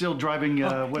he still driving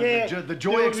the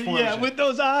joy Dude, explosion? Yeah, with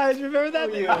those eyes. Remember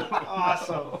that?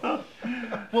 Awesome.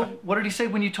 Well, what did he say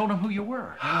when you told him who you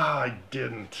were? I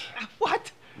didn't.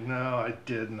 What? No, I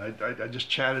didn't. I just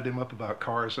chatted him up about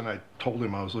cars, and I told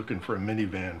him I was looking for a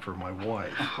minivan for my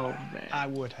wife. Oh, man. I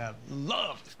would have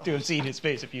loved to have seen his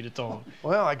face if you'd have told him.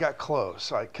 Well, I got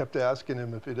close. I kept asking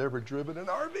him if he'd ever driven an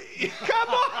RV. Come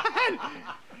on!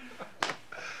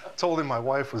 Told him my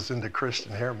wife was into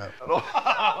Christian hair metal.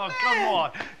 Oh, come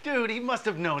on. Dude, he must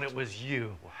have known it was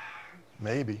you.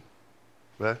 Maybe,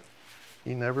 but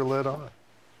he never let on.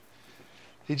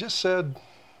 He just said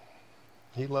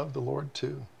he loved the Lord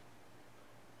too.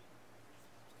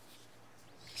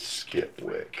 Skip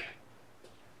Wick.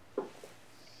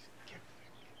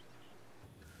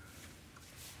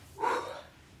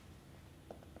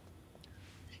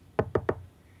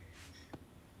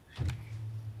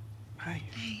 Hi.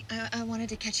 Hey, I wanted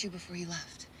to catch you before you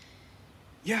left.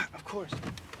 Yeah, of course.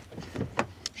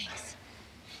 Thanks.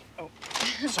 Oh,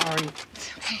 sorry.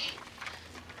 It's okay.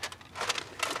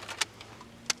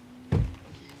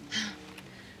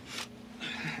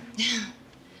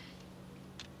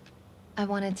 I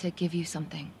wanted to give you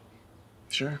something.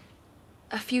 Sure.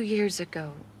 A few years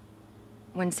ago,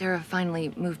 when Sarah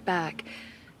finally moved back,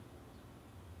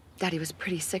 Daddy was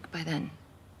pretty sick by then.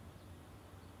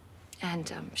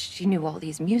 And she knew all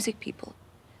these music people.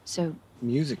 So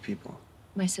Music people?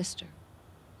 my sister.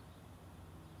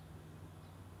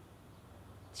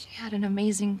 She had an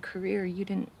amazing career. You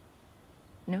didn't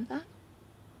know that?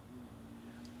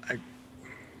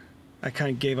 I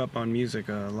kind of gave up on music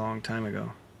a long time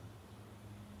ago.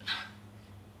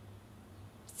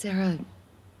 Sarah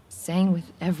sang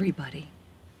with everybody.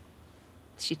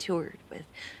 She toured with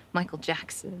Michael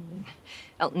Jackson and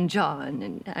Elton John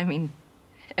and, I mean,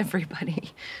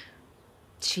 everybody.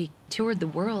 She toured the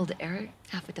world, Erik,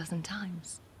 half a dozen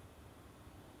times.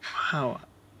 Wow.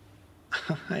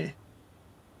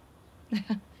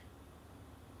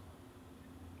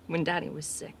 When Daddy was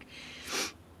sick,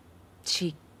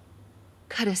 she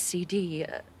cut a CD,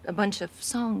 a bunch of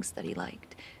songs that he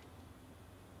liked.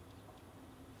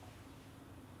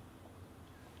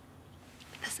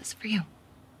 This is for you.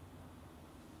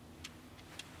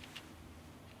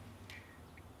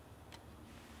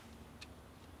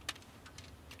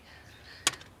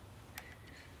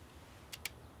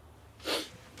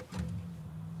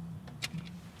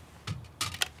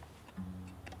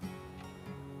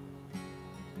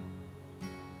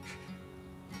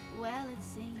 Well, it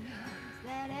seems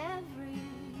that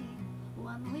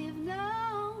everyone we've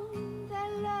known,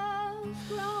 that love's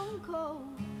grown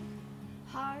cold,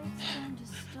 hearts turn to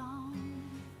stone.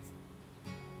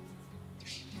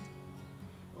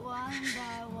 One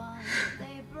by one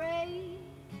they break.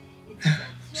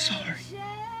 It's such a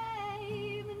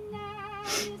shame, and now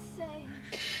you say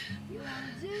you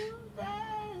wanna do the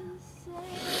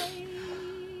same.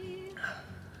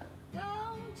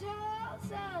 Don't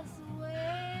toss us away.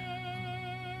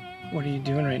 What are you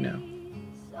doing right now?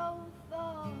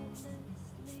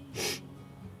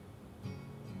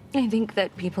 I think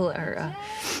that people are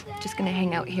just gonna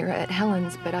hang out here at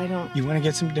Helen's, but I don't. You want to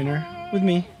get some dinner with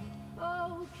me?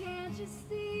 Oh, can't you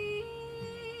see?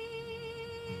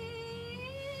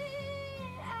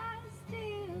 I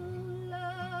still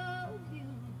love you,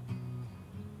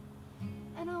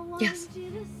 and I want Yes. you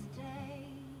to stay.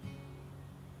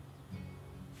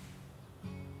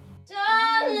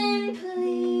 Darling,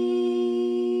 please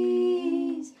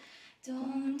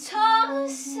don't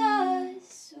toss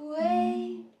us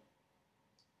away.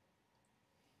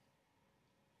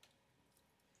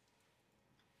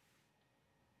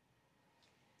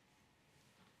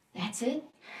 That's it.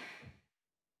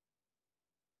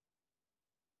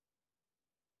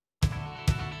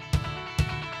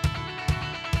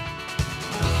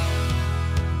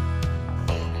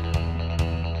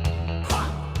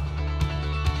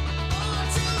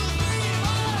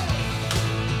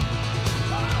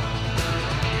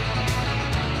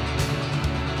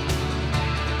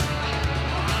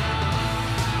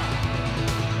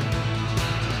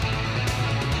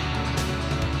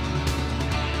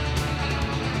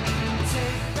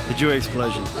 joy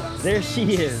explosion. There she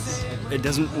is. It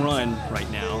doesn't run right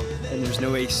now, and there's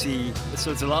no AC,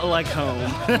 so it's a lot like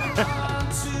home.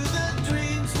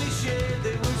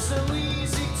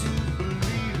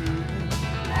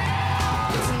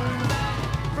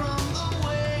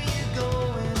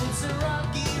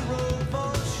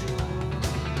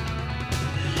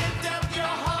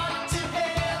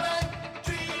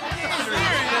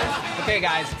 Okay,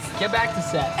 guys, get back to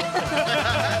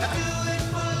set.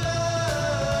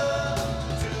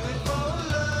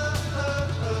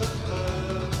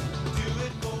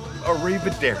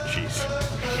 Arrivedercis.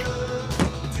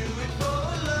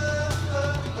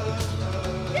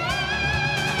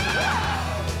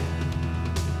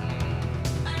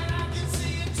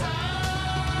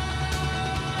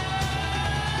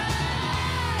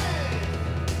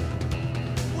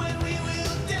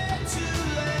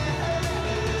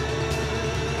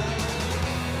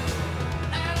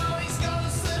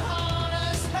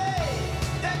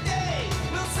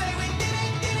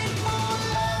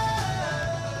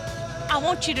 I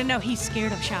want you to know he's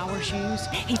scared of shower shoes.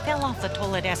 He fell off the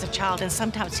toilet as a child, and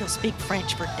sometimes he'll speak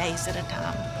French for days at a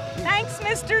time. Thanks,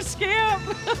 Mr. Skip.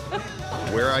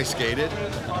 Where I skated,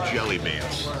 Jelly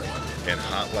Beans in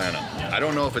Hot Lanham. I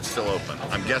don't know if it's still open.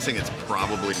 I'm guessing it's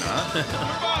probably not.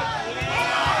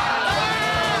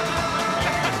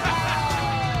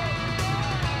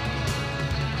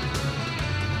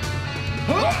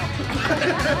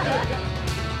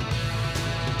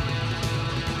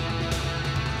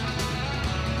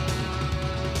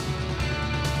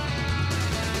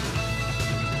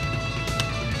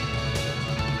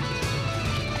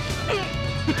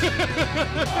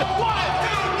 One,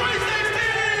 two, three!